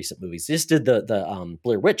and more recent movies. They just did the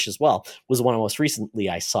Blair Witch as well, was the one most recently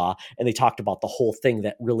I saw. And they talked about the whole thing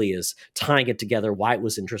that really is tying it together, why it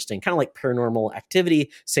was interesting, kind of like Paranormal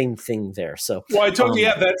Activity, same thing there. So, well, I told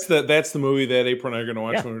you, that's the movie that April and I are going to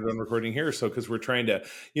watch when we're done recording here. So, because we're trying to,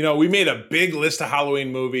 we made a big list of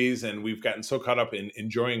Halloween movies and we've gotten so caught up in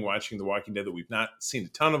enjoying watching The Walking Dead that we've not seen a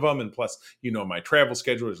ton of them. And plus, my travel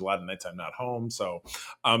schedule, there's a lot of nights I'm not home. So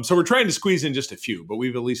we're trying to squeeze in just a few, but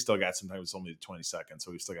we've at least still got some time. It's only the 22nd. So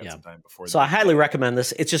we've still got some time before. So I highly recommend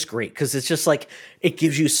this. It's just great because it's just like, it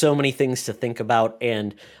gives you so many things to think about.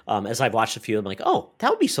 And as I've watched a few, I'm like, oh, that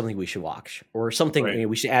would be something we should watch, or something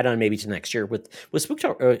we should add on maybe to next year with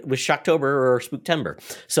Shocktober or Spooktember.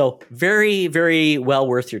 So very, very well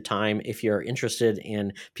worth your time if you're interested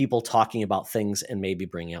in people talking about things and maybe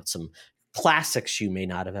bring out some classics you may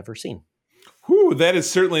not have ever seen. Whew, that is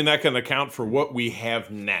certainly not going to count for what we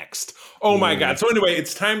have next. Oh my God. So anyway,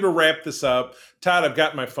 it's time to wrap this up. Todd, I've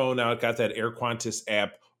got my phone out, got that Air Qantas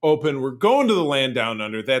app open. We're going to the land down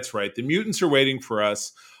under. That's right. The mutants are waiting for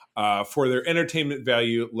us for their entertainment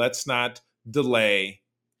value. Let's not delay.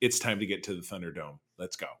 It's time to get to the Thunderdome.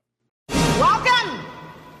 Let's go. Welcome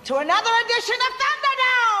to another edition of Thunderdome!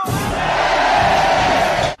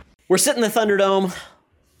 We're sitting in the Thunderdome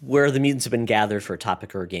where the mutants have been gathered for a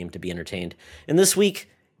topic or a game to be entertained. And this week,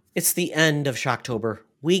 it's the end of Shocktober,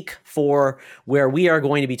 week 4, where we are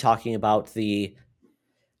going to be talking about the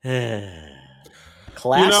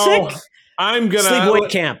classic Sleepaway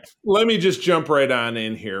Camp. Let me just jump right on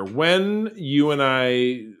in here. When you and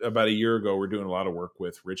I, about a year ago, were doing a lot of work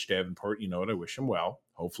with Rich Davenport, and I wish him well.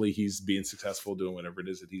 Hopefully he's being successful doing whatever it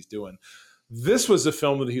is that he's doing. This was a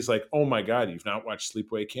film that he's like, oh my God, you've not watched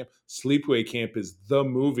Sleepaway Camp? Sleepaway Camp is the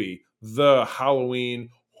movie, the Halloween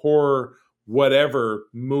horror, whatever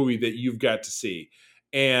movie that you've got to see.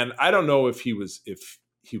 And I don't know if he was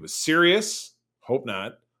serious. Hope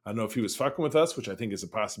not. I don't know if he was fucking with us, which I think is a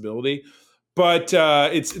possibility. But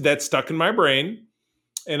that's stuck in my brain.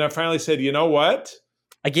 And I finally said, you know what?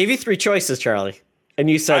 I gave you 3 choices, Charlie. And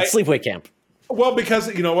you said Sleepaway Camp. Well, because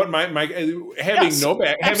you know what, my having no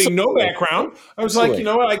background, I was like, you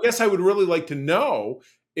know what, I guess I would really like to know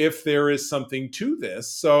if there is something to this.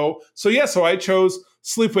 So I chose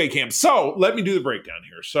Sleepaway Camp. So let me do the breakdown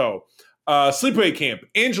here. So Sleepaway Camp,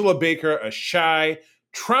 Angela Baker, a shy,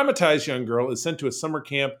 traumatized young girl, is sent to a summer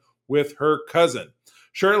camp with her cousin.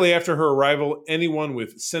 Shortly after her arrival, anyone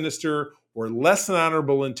with sinister or less than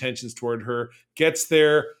honorable intentions toward her gets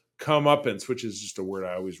their comeuppance, which is just a word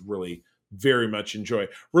I always really very much enjoy.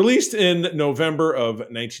 Released in November of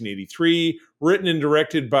 1983, written and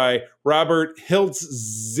directed by Robert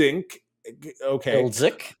Hiltzik. Okay.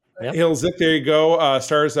 Hiltzik. Yep. Hiltzik, there you go.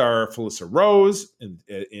 Stars are Felissa Rose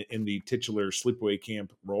in the titular Sleepaway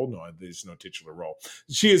Camp role. No, there's no titular role.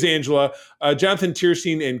 She is Angela. Jonathan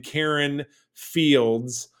Tierstein and Karen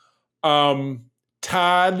Fields.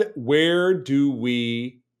 Todd, where do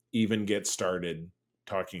we even get started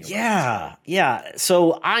talking about this? Yeah.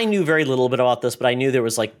 So I knew very little bit about this, but I knew there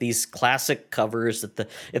was like these classic covers at the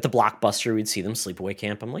Blockbuster. We'd see them, Sleepaway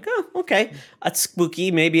Camp. I'm like, oh, okay, that's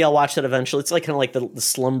spooky. Maybe I'll watch that eventually. It's like kind of like the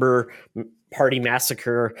Slumber Party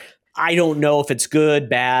Massacre. I don't know if it's good,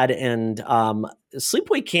 bad, and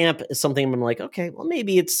Sleepaway Camp is something I'm like, okay, well,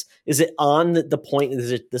 maybe is it on the point?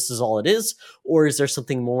 This is all it is, or is there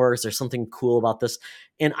something more? Is there something cool about this?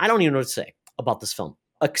 And I don't even know what to say about this film,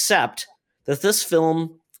 except that this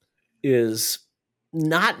film is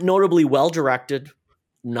not notably well directed,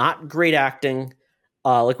 not great acting.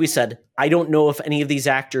 Like we said, I don't know if any of these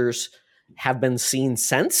actors have been seen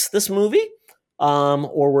since this movie.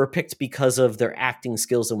 Or were picked because of their acting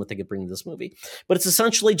skills and what they could bring to this movie. But it's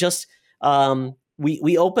essentially just,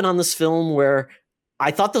 we open on this film where I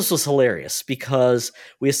thought this was hilarious because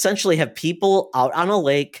we essentially have people out on a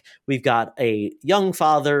lake. We've got a young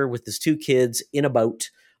father with his two kids in a boat,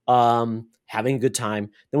 having a good time.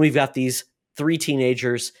 Then we've got these three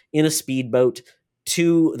teenagers in a speedboat.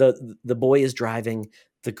 The boy is driving.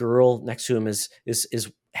 The girl next to him is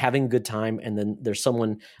having a good time, and then there's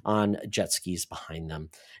someone on jet skis behind them.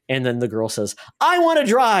 And then the girl says, I want to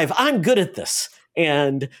drive. I'm good at this.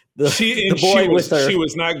 And the boy with her, she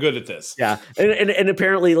was not good at this. Yeah. And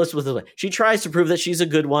apparently, let's put it this way. She tries to prove that she's a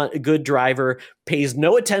good driver, pays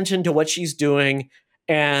no attention to what she's doing.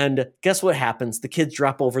 And guess what happens? The kids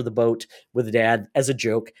drop over the boat with the dad as a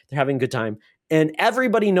joke. They're having a good time. And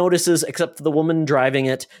everybody notices, except for the woman driving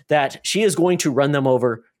it, that she is going to run them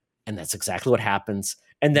over. And that's exactly what happens.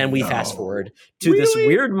 And then we fast forward to this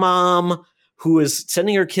weird mom who is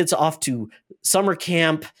sending her kids off to summer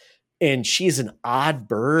camp, and she's an odd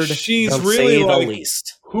bird. She's really like, the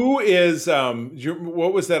least. Who is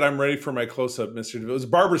what was that? I'm ready for my close-up, Mr. DeVille. It was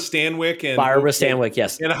Barbara Stanwyck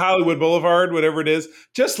yes. In Hollywood Boulevard, whatever it is.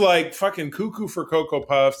 Just like fucking Cuckoo for Cocoa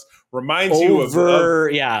Puffs. Reminds you of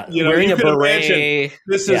wearing a beret.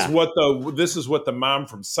 This is what the mom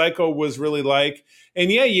from Psycho was really like. And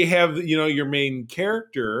yeah, you have your main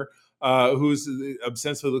character who's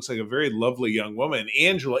ostensibly looks like a very lovely young woman,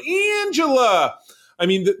 Angela. I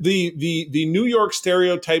mean, the New York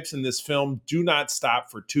stereotypes in this film do not stop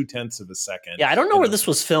for 0.2 of a second. Yeah, I don't know where this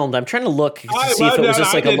was filmed. I'm trying to look to see if it was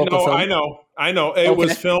just like a local film. I know. It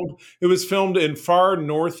was filmed in far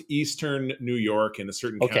northeastern New York in a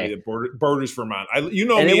certain county that borders Vermont. I looked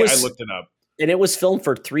it up. And it was filmed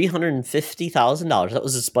for $350,000. That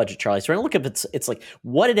was its budget, Charlie. So we're gonna look up it's like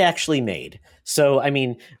what it actually made. So I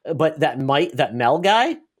mean, but that Mel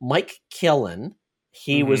guy, Mike Killen,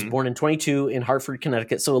 he was born in 22 in Hartford,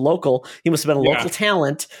 Connecticut. So a local, he must have been a local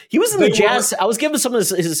talent. He was in the jazz. I was giving some of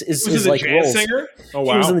his like roles. Singer? Oh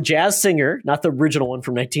wow! He was in the Jazz Singer, not the original one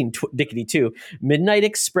from 1952. Midnight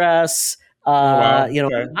Express. Not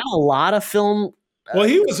a lot of film. Well,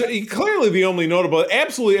 he was clearly the only notable.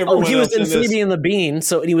 Absolutely everyone. He was in Phoebe and the Bean,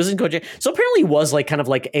 so he was in Kojak. So apparently, he was like kind of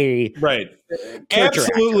like a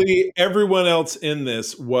Absolutely, actor. Everyone else in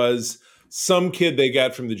this was some kid they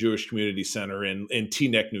got from the Jewish Community Center in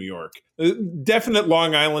Teaneck, New York. Definite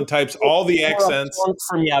Long Island types, all the accents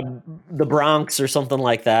from the Bronx or something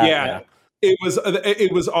like that. Yeah. It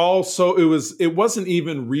wasn't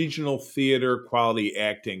even regional theater quality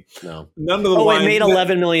acting. No, none of the lines. It made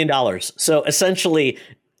 $11 million. So essentially,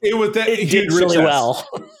 it did really well.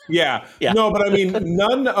 Yeah. No, but I mean,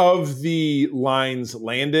 none of the lines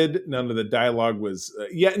landed. None of the dialogue was.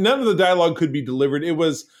 None of the dialogue could be delivered. It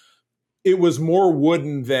was more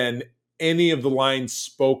wooden than any of the lines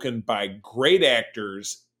spoken by great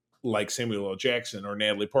actors like Samuel L. Jackson or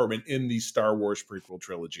Natalie Portman in the Star Wars prequel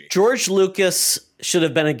trilogy. George Lucas should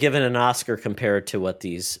have been given an Oscar compared to what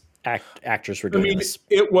these actors were doing. I mean,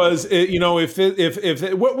 what's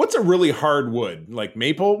a really hard wood, like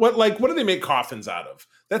maple? What do they make coffins out of?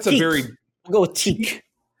 That's teak. We'll go with teak.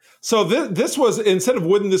 So this was, instead of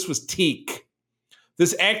wooden, this was teak.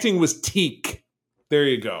 This acting was teak. There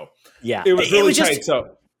you go. Yeah, it was really tight.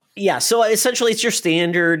 Yeah, so essentially it's your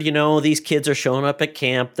standard, these kids are showing up at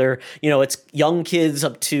camp. They're, it's young kids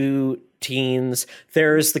up to teens.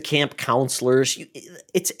 There's the camp counselors.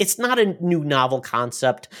 It's not a new novel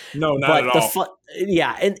concept. No, not at all.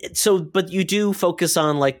 And so, but you do focus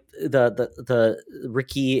on like the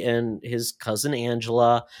Ricky and his cousin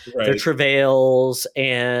Angela, their travails,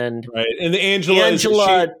 and and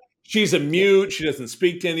Angela. She's a mute. She doesn't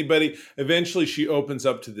speak to anybody. Eventually, she opens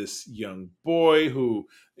up to this young boy who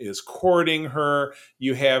is courting her.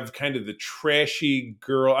 You have kind of the trashy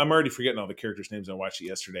girl. I'm already forgetting all the characters' names. I watched it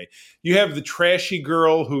yesterday. You have the trashy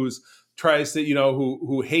girl who's tries to,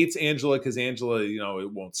 who hates Angela because Angela,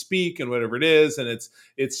 it won't speak and whatever it is. And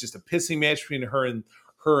it's just a pissing match between her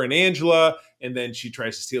and Angela. And then she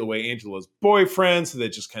tries to steal away Angela's boyfriend. So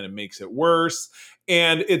that just kind of makes it worse.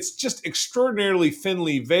 And it's just extraordinarily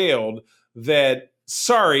thinly veiled that,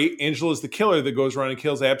 sorry, Angela's the killer that goes around and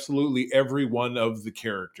kills absolutely every one of the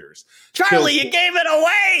characters. Charlie, you gave it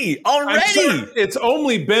away already. It's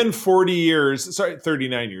only been 40 years. Sorry,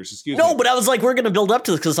 39 years. Excuse me. No, but I was like, we're going to build up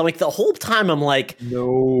to this because I'm like, the whole time I'm like,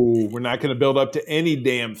 no, we're not going to build up to any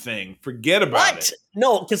damn thing. Forget about it.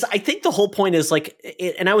 No, because I think the whole point is like,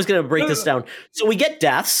 and I was going to break this down. So we get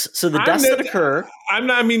deaths. So the deaths that occur.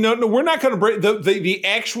 No, we're not going to break the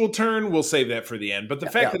actual turn. We'll save that for the end. But the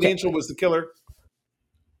fact that Angela was the killer.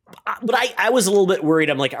 But I was a little bit worried.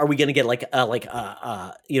 I'm like, are we going to get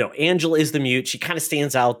Angela is the mute. She kind of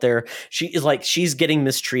stands out there. She is like, she's getting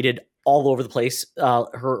mistreated all over the place.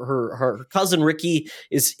 Her cousin Ricky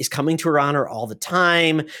is coming to her honor all the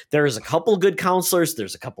time. There's a couple good counselors.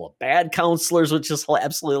 There's a couple of bad counselors, which is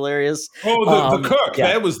absolutely hilarious. Oh, the cook. Yeah.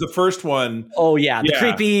 That was the first one. Oh yeah.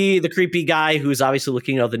 The creepy guy who's obviously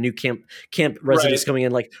looking at the new camp residents coming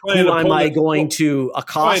in. Like, who am I going to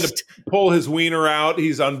accost? To pull his wiener out.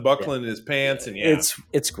 He's unbuckling his pants, and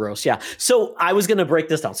it's gross. Yeah. So I was going to break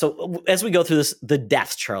this down. So as we go through this, the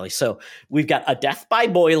deaths, Charlie. So we've got a death by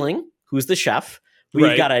boiling, who's the chef.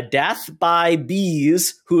 We've got a death by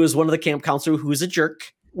bees, who is one of the camp counselors, who's a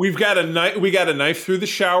jerk. We got a knife through the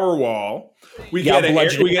shower wall. We get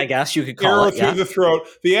bludgeoning, I guess you could call it. Arrow through the throat.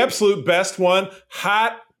 The absolute best one,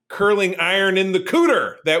 hot curling iron in the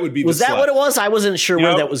cooter. That would be. Was that what it was? I wasn't sure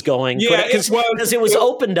where that was going. Yeah, because it was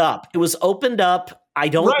opened up. It was opened up. I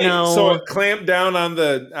don't know. So it clamped down on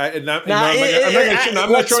the. I'm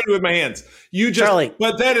not showing you with my hands. You just. Charlie,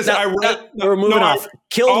 but that is. We're moving off.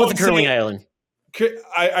 Killed with the curling iron.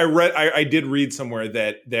 I did read somewhere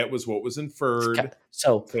that was what was inferred.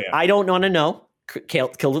 So I don't want to know.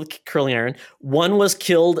 Killed with curling iron. One was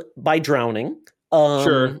killed by drowning.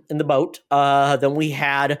 In the boat. Then we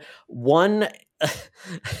had one.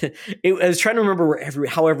 I was trying to remember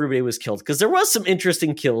how everybody was killed, because there was some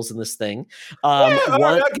interesting kills in this thing.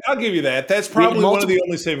 I'll give you that. That's probably one of the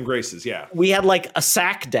only saving graces. Yeah, we had like a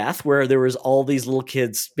sack death where there was all these little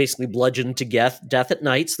kids basically bludgeoned to death at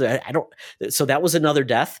night. So that was another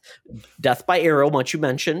death by arrow, much you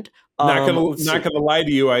mentioned. Not gonna lie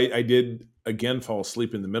to you, I did again fall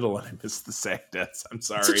asleep in the middle and I missed the sack deaths. I'm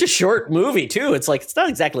sorry. It's such a short movie too. It's like, it's not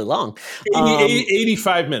exactly long.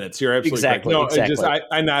 85 minutes. You're absolutely exactly, correct. No, exactly.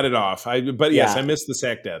 I nodded off. Yes, I missed the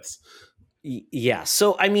sack deaths. Yeah.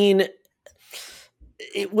 So, I mean,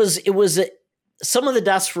 it was some of the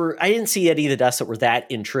deaths I didn't see any of the deaths that were that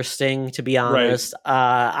interesting, to be honest.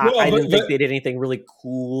 Right. I didn't think they did anything really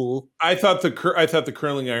cool. I thought the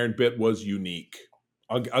curling iron bit was unique.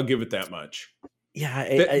 I'll give it that much. Yeah,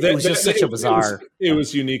 it was just such a bizarre. It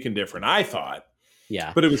was unique and different, I thought.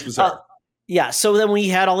 Yeah, but it was bizarre. Yeah, so then we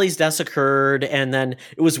had all these deaths occurred, and then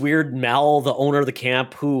it was weird. Mel, the owner of the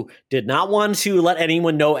camp, who did not want to let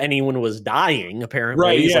anyone know anyone was dying, apparently.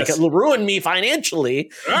 Right, he's like, it'll ruin me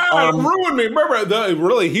financially. Ruined me. Remember,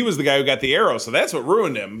 really, he was the guy who got the arrow, so that's what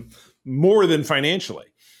ruined him more than financially.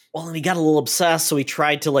 Well, and he got a little obsessed, so he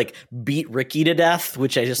tried to like beat Ricky to death,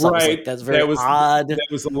 which I just thought was like, that's very odd.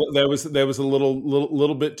 That was a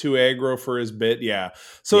little bit too aggro for his bit, yeah.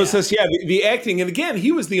 So it says, the acting, and again,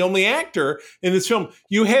 he was the only actor in this film.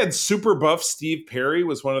 You had super buff Steve Perry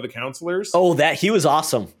was one of the counselors. Oh, he was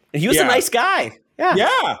awesome. He was a nice guy.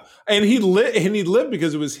 Yeah, and he lived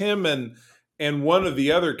because it was him and one of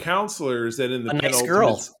the other counselors that in the nice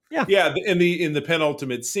girl. In the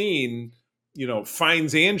penultimate scene,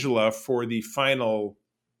 finds Angela for the final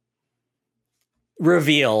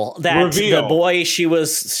reveal that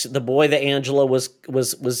the boy that Angela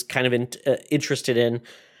was kind of interested in.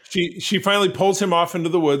 She finally pulls him off into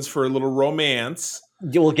the woods for a little romance.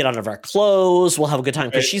 We'll get out of our clothes. We'll have a good time,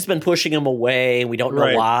 because she's been pushing him away. We don't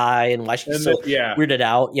know why and why she's weirded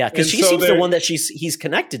out. Yeah, because she seems the one that he's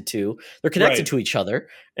connected to. They're connected to each other,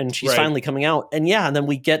 and she's finally coming out. And and then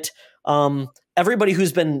we get everybody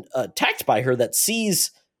who's been attacked by her that sees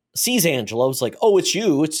Angela was like, oh, it's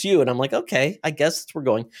you. And I'm like, okay, I guess that's where we're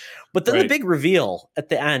going. But then the big reveal at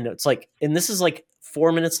the end, it's like, and this is like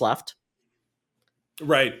 4 minutes left.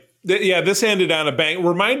 Right. This ended on a bang.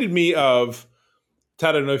 Reminded me of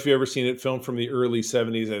Todd, I don't know if you've ever seen it, filmed from the early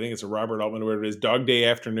 70s. I think it's a Robert Altman, or whatever it is. Dog Day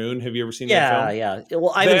Afternoon. Have you ever seen that film? Yeah.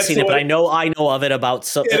 Well, I haven't seen it, but I know of it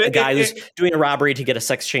about a guy who's doing a robbery to get a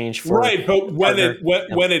sex change for. Right, but when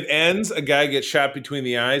it ends, a guy gets shot between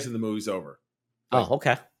the eyes and the movie's over. Oh,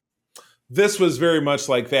 okay. This was very much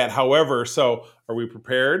like that. However, so are we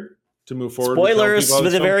prepared to move forward? Spoilers to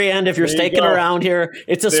the very end. If you're sticking around here,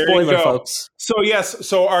 it's a spoiler, folks. So yes,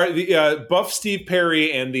 so the buff Steve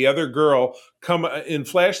Perry and the other girl come in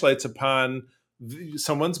flashlights upon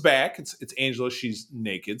someone's back. It's Angela. She's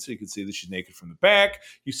naked, so you can see that she's naked from the back.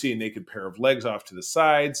 You see a naked pair of legs off to the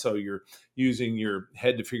side, so you're using your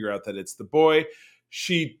head to figure out that it's the boy.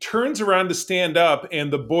 She turns around to stand up,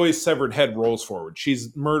 and the boy's severed head rolls forward.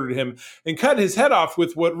 She's murdered him and cut his head off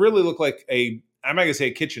with what really looked like I'm not going to say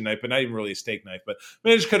a kitchen knife, but not even really a steak knife, but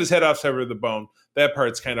managed to cut his head off, sever the bone. That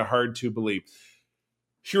part's kind of hard to believe.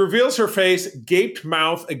 She reveals her face, gaped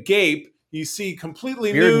mouth, agape. You see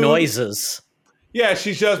completely weird nude noises. Yeah,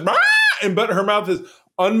 she's just, but her mouth is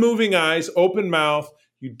unmoving eyes, open mouth.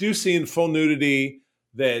 You do see in full nudity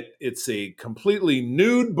that it's a completely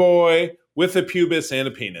nude boy with a pubis and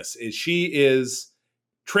a penis. She is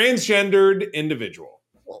transgendered individual.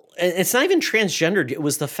 Well, it's not even transgendered. It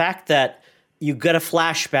was the fact that you get a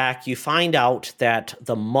flashback. You find out that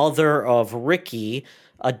the mother of Ricky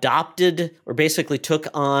adopted, or basically took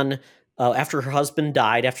on, after her husband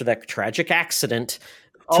died, after that tragic accident,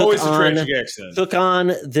 took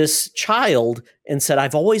on this child and said,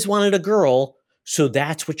 I've always wanted a girl, so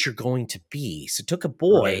that's what you're going to be. So took a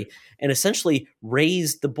boy and essentially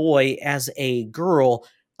raised the boy as a girl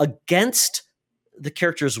against the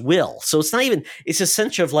character's will. So it's not even, it's a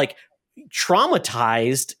sense of like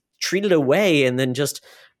traumatized, treated away, and then just,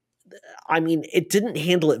 I mean, it didn't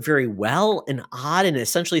handle it very well and odd, and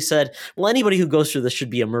essentially said, well, anybody who goes through this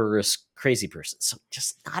should be a murderous, crazy person. So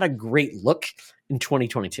just not a great look in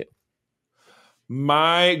 2022.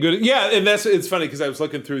 My good, yeah, and it's funny because I was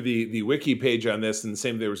looking through the wiki page on this, and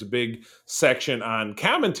there was a big section on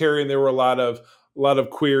commentary, and there were a lot of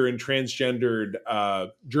queer and transgendered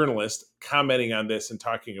journalists commenting on this and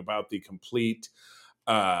talking about the complete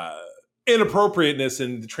inappropriateness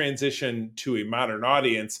in the transition to a modern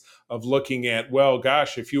audience of looking at, well,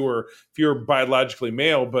 gosh, if you're biologically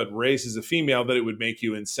male but raised as a female, that it would make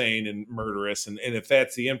you insane and murderous, and if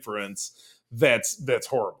that's the inference, that's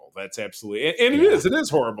horrible. That's absolutely, and it is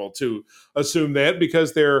horrible to assume that,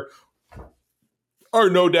 because there are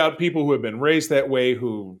no doubt people who have been raised that way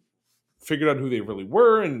who figured out who they really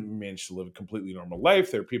were and managed to live a completely normal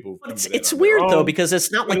life. There are people who it's weird though, because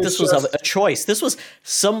it's not like this was a choice. This was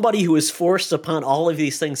somebody who was forced upon all of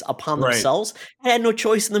these things upon themselves and had no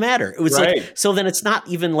choice in the matter. It was like, so then it's not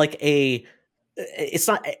even like it's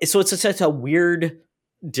such a weird,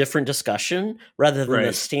 different discussion rather than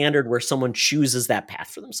the standard where someone chooses that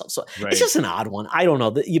path for themselves. So it's just an odd one. I don't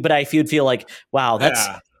know, but I feel like, wow, that's,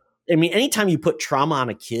 I mean, anytime you put trauma on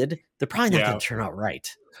a kid, they're probably not going to turn out right.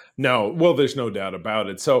 No, well, there's no doubt about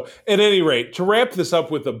it. So at any rate, to wrap this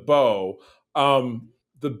up with a bow,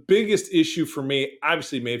 the biggest issue for me,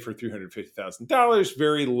 obviously made for $350,000,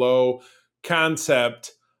 very low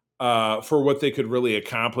concept for what they could really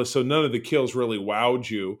accomplish. So none of the kills really wowed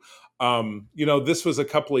you. This was a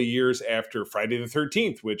couple of years after Friday the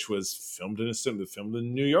 13th, which was filmed in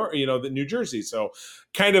New York, New Jersey. So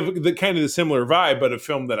kind of the similar vibe, but a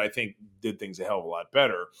film that I think did things a hell of a lot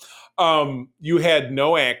better. You had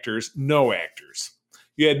no actors.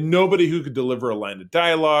 You had nobody who could deliver a line of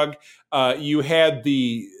dialogue. You had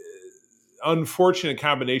the unfortunate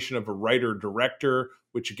combination of a writer-director,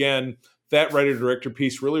 which again, that writer-director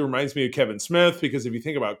piece really reminds me of Kevin Smith, because if you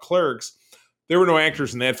think about Clerks, there were no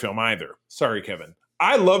actors in that film either. Sorry, Kevin.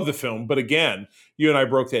 I love the film, but again, you and I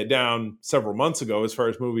broke that down several months ago as far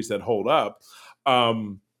as movies that hold up.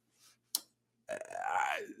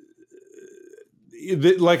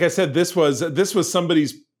 Like I said, this was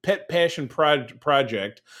somebody's pet passion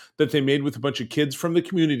project that they made with a bunch of kids from the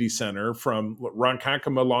community center from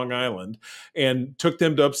Ronkonkoma, Long Island, and took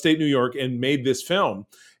them to upstate New York and made this film,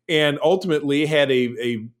 and ultimately had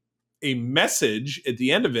a message at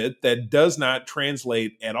the end of it that does not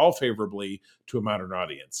translate at all favorably to a modern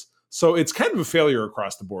audience. So it's kind of a failure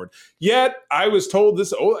across the board. Yet I was told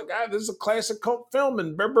this is a classic cult film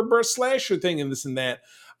and slasher thing and this and that.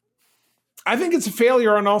 I think it's a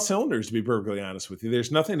failure on all cylinders, to be perfectly honest with you.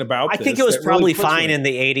 There's nothing about this. I think it was probably fine in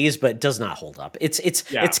the 80s, but it does not hold up.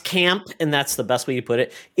 It's camp, and that's the best way to put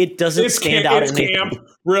it. It doesn't stand out. It's camp.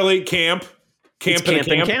 Really, camp. Camp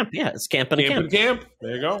and camp. Yeah, it's camp and camp. Camp.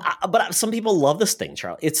 There you go. But some people love this thing,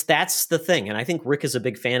 Charles. That's the thing, and I think Rick is a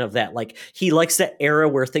big fan of that. Like, he likes that era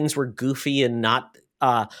where things were goofy and not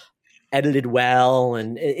edited well,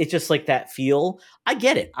 and it's just like that feel. I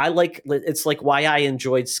get it. It's like why I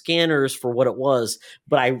enjoyed Scanners for what it was,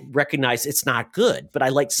 but I recognize it's not good, but I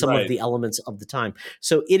like some of the elements of the time.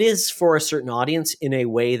 So it is for a certain audience in a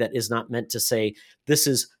way that is not meant to say this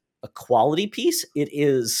is a quality piece. It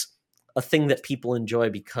is a thing that people enjoy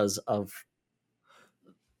because of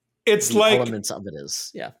the elements of it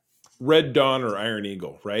is. Yeah. Red Dawn or Iron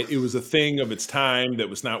Eagle, right? It was a thing of its time that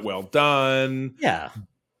was not well done. Yeah.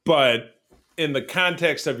 But in the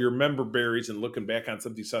context of your member berries and looking back on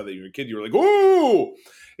something you saw that you were a kid, you were like, ooh!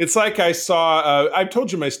 It's like I saw, I've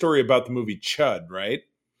told you my story about the movie Chud, right?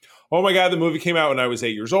 Oh my God, the movie came out when I was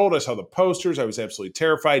 8 years old. I saw the posters. I was absolutely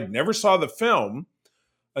terrified. Never saw the film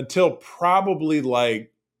until probably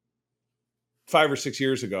like 5 or 6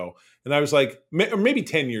 years ago. And I was like, or maybe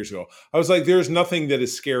 10 years ago, I was like, there's nothing that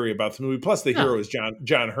is scary about the movie. Plus the hero is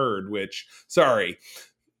John Hurd, which, sorry,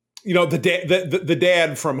 you know, the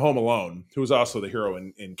dad from Home Alone, who was also the hero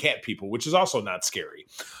in Cat People, which is also not scary.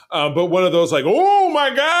 But one of those like, oh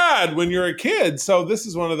my God, when you're a kid. So this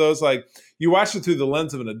is one of those like, you watch it through the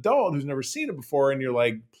lens of an adult who's never seen it before. And you're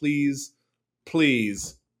like, please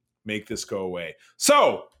make this go away.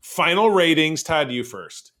 So final ratings, Todd, you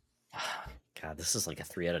first. God, this is like a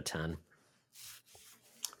 3 out of 10.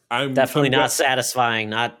 I'm not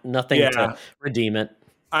satisfying. Nothing to redeem it.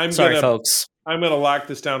 Sorry, folks. I'm going to lock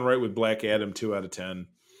this down right with Black Adam, 2 out of 10.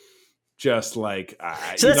 Just like,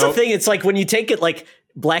 so that's the thing. It's like when you take it like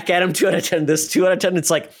Black Adam 2 out of 10, this 2 out of 10,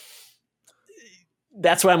 it's like,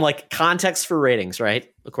 that's why I'm like context for ratings, right?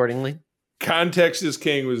 Accordingly. Context is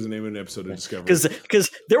King was the name of an episode of Discovery. Because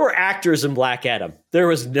there were actors in Black Adam. There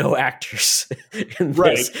was no actors in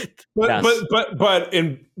this. But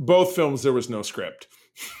in both films, there was no script.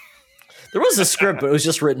 There was a script, but it was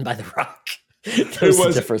just written by The Rock. There's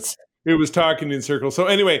the difference. It was talking in circles. So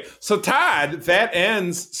anyway, Todd, that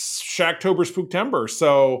ends Shocktober Spooktember.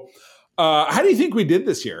 So how do you think we did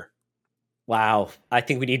this year? Wow. I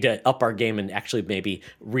think we need to up our game and actually maybe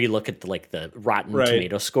relook at the Rotten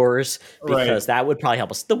Tomato scores, because that would probably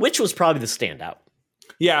help us. The Witch was probably the standout.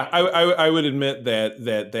 Yeah, I would admit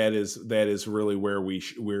that is really where we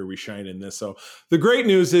shine in this. So the great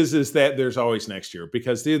news is that there's always next year,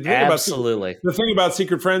 because the thing about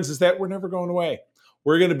Secret Friends is that we're never going away.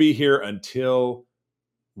 We're going to be here until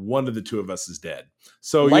one of the two of us is dead.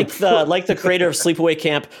 So like the creator of Sleepaway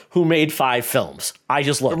Camp, who made 5 films. I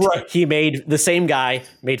just looked. Right. He made the same guy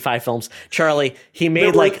made 5 films. Charlie, he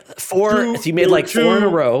made four in a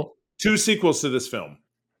row. 2 sequels to this film.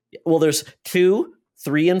 Well, there's 2,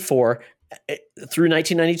 3, and 4 through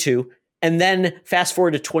 1992, and then fast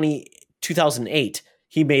forward to 2008,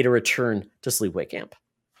 he made a return to Sleepaway Camp.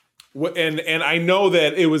 And I know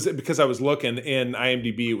that it was because I was looking in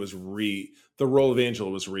IMDb. It was the role of Angela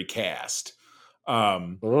was recast.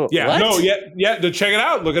 To check it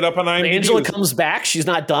out. Look it up on IMDb. Angela comes back. She's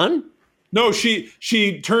not done. No,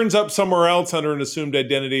 she turns up somewhere else under an assumed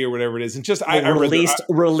identity or whatever it is, and just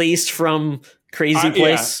released from Crazy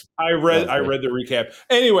Place. Yeah, I read the recap.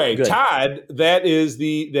 Anyway, good. Todd, that is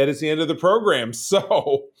the end of the program.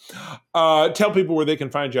 So, tell people where they can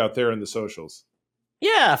find you out there in the socials.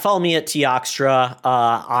 Yeah, follow me at Teoxtra.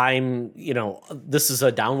 This is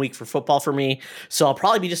a down week for football for me, so I'll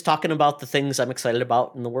probably be just talking about the things I'm excited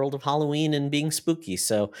about in the world of Halloween and being spooky.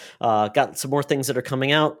 So, got some more things that are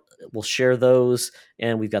coming out. We'll share those,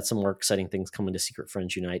 and we've got some more exciting things coming to Secret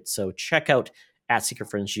Friends Unite. So check out at Secret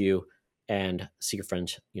Friends U and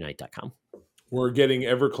secretfriendsunite.com. We're getting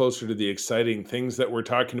ever closer to the exciting things that we're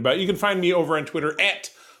talking about. You can find me over on Twitter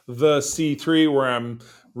at the C3, where I'm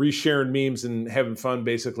resharing memes and having fun,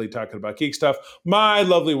 basically talking about geek stuff. My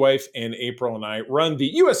lovely wife and April and I run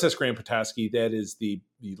the USS Grand Petoskey. That is the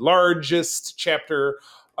largest chapter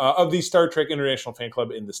of the Star Trek International Fan Club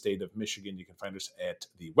in the state of Michigan. You can find us at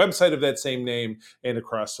the website of that same name and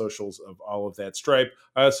across socials of all of that stripe.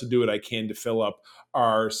 I also do what I can to fill up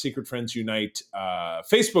our Secret Friends Unite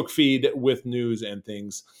Facebook feed with news and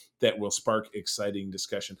things that will spark exciting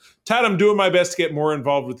discussion. Todd, I'm doing my best to get more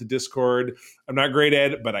involved with the Discord. I'm not great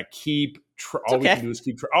at it, but I keep all I can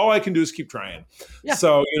do is keep trying. Yeah.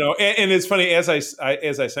 So, and it's funny, as I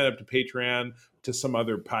sign up to Patreon, to some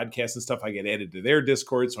other podcasts and stuff, I get added to their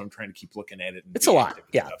Discord, so I'm trying to keep looking at it. It's a lot,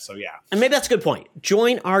 yeah. Stuff, so yeah. And maybe that's a good point.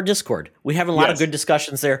 Join our Discord. We have a lot of good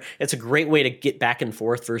discussions there. It's a great way to get back and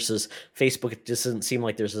forth versus Facebook. It just doesn't seem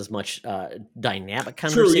like there's as much dynamic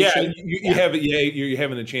conversation. True, you're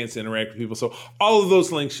having a chance to interact with people. So all of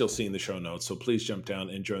those links you'll see in the show notes. So please jump down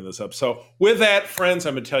and join those up. So with that, friends,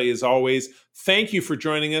 I'm going to tell you as always, thank you for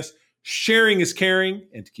joining us. Sharing is caring,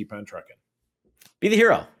 and to keep on trucking. Be the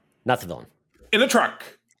hero, not the villain. In a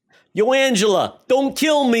truck. Yo, Angela, don't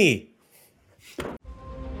kill me.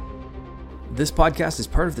 This podcast is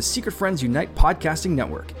part of the Secret Friends Unite podcasting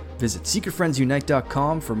network. Visit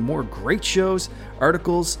secretfriendsunite.com for more great shows,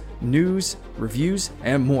 articles, news, reviews,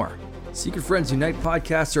 and more. Secret Friends Unite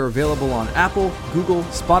podcasts are available on Apple, Google,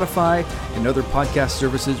 Spotify, and other podcast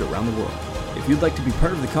services around the world. If you'd like to be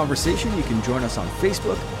part of the conversation, you can join us on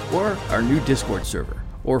Facebook or our new Discord server,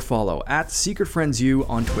 or follow @SecretFriendsU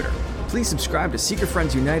on Twitter. Please subscribe to Secret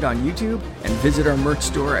Friends Unite on YouTube and visit our merch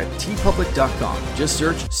store at tpublic.com. Just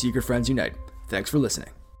search Secret Friends Unite. Thanks for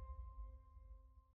listening.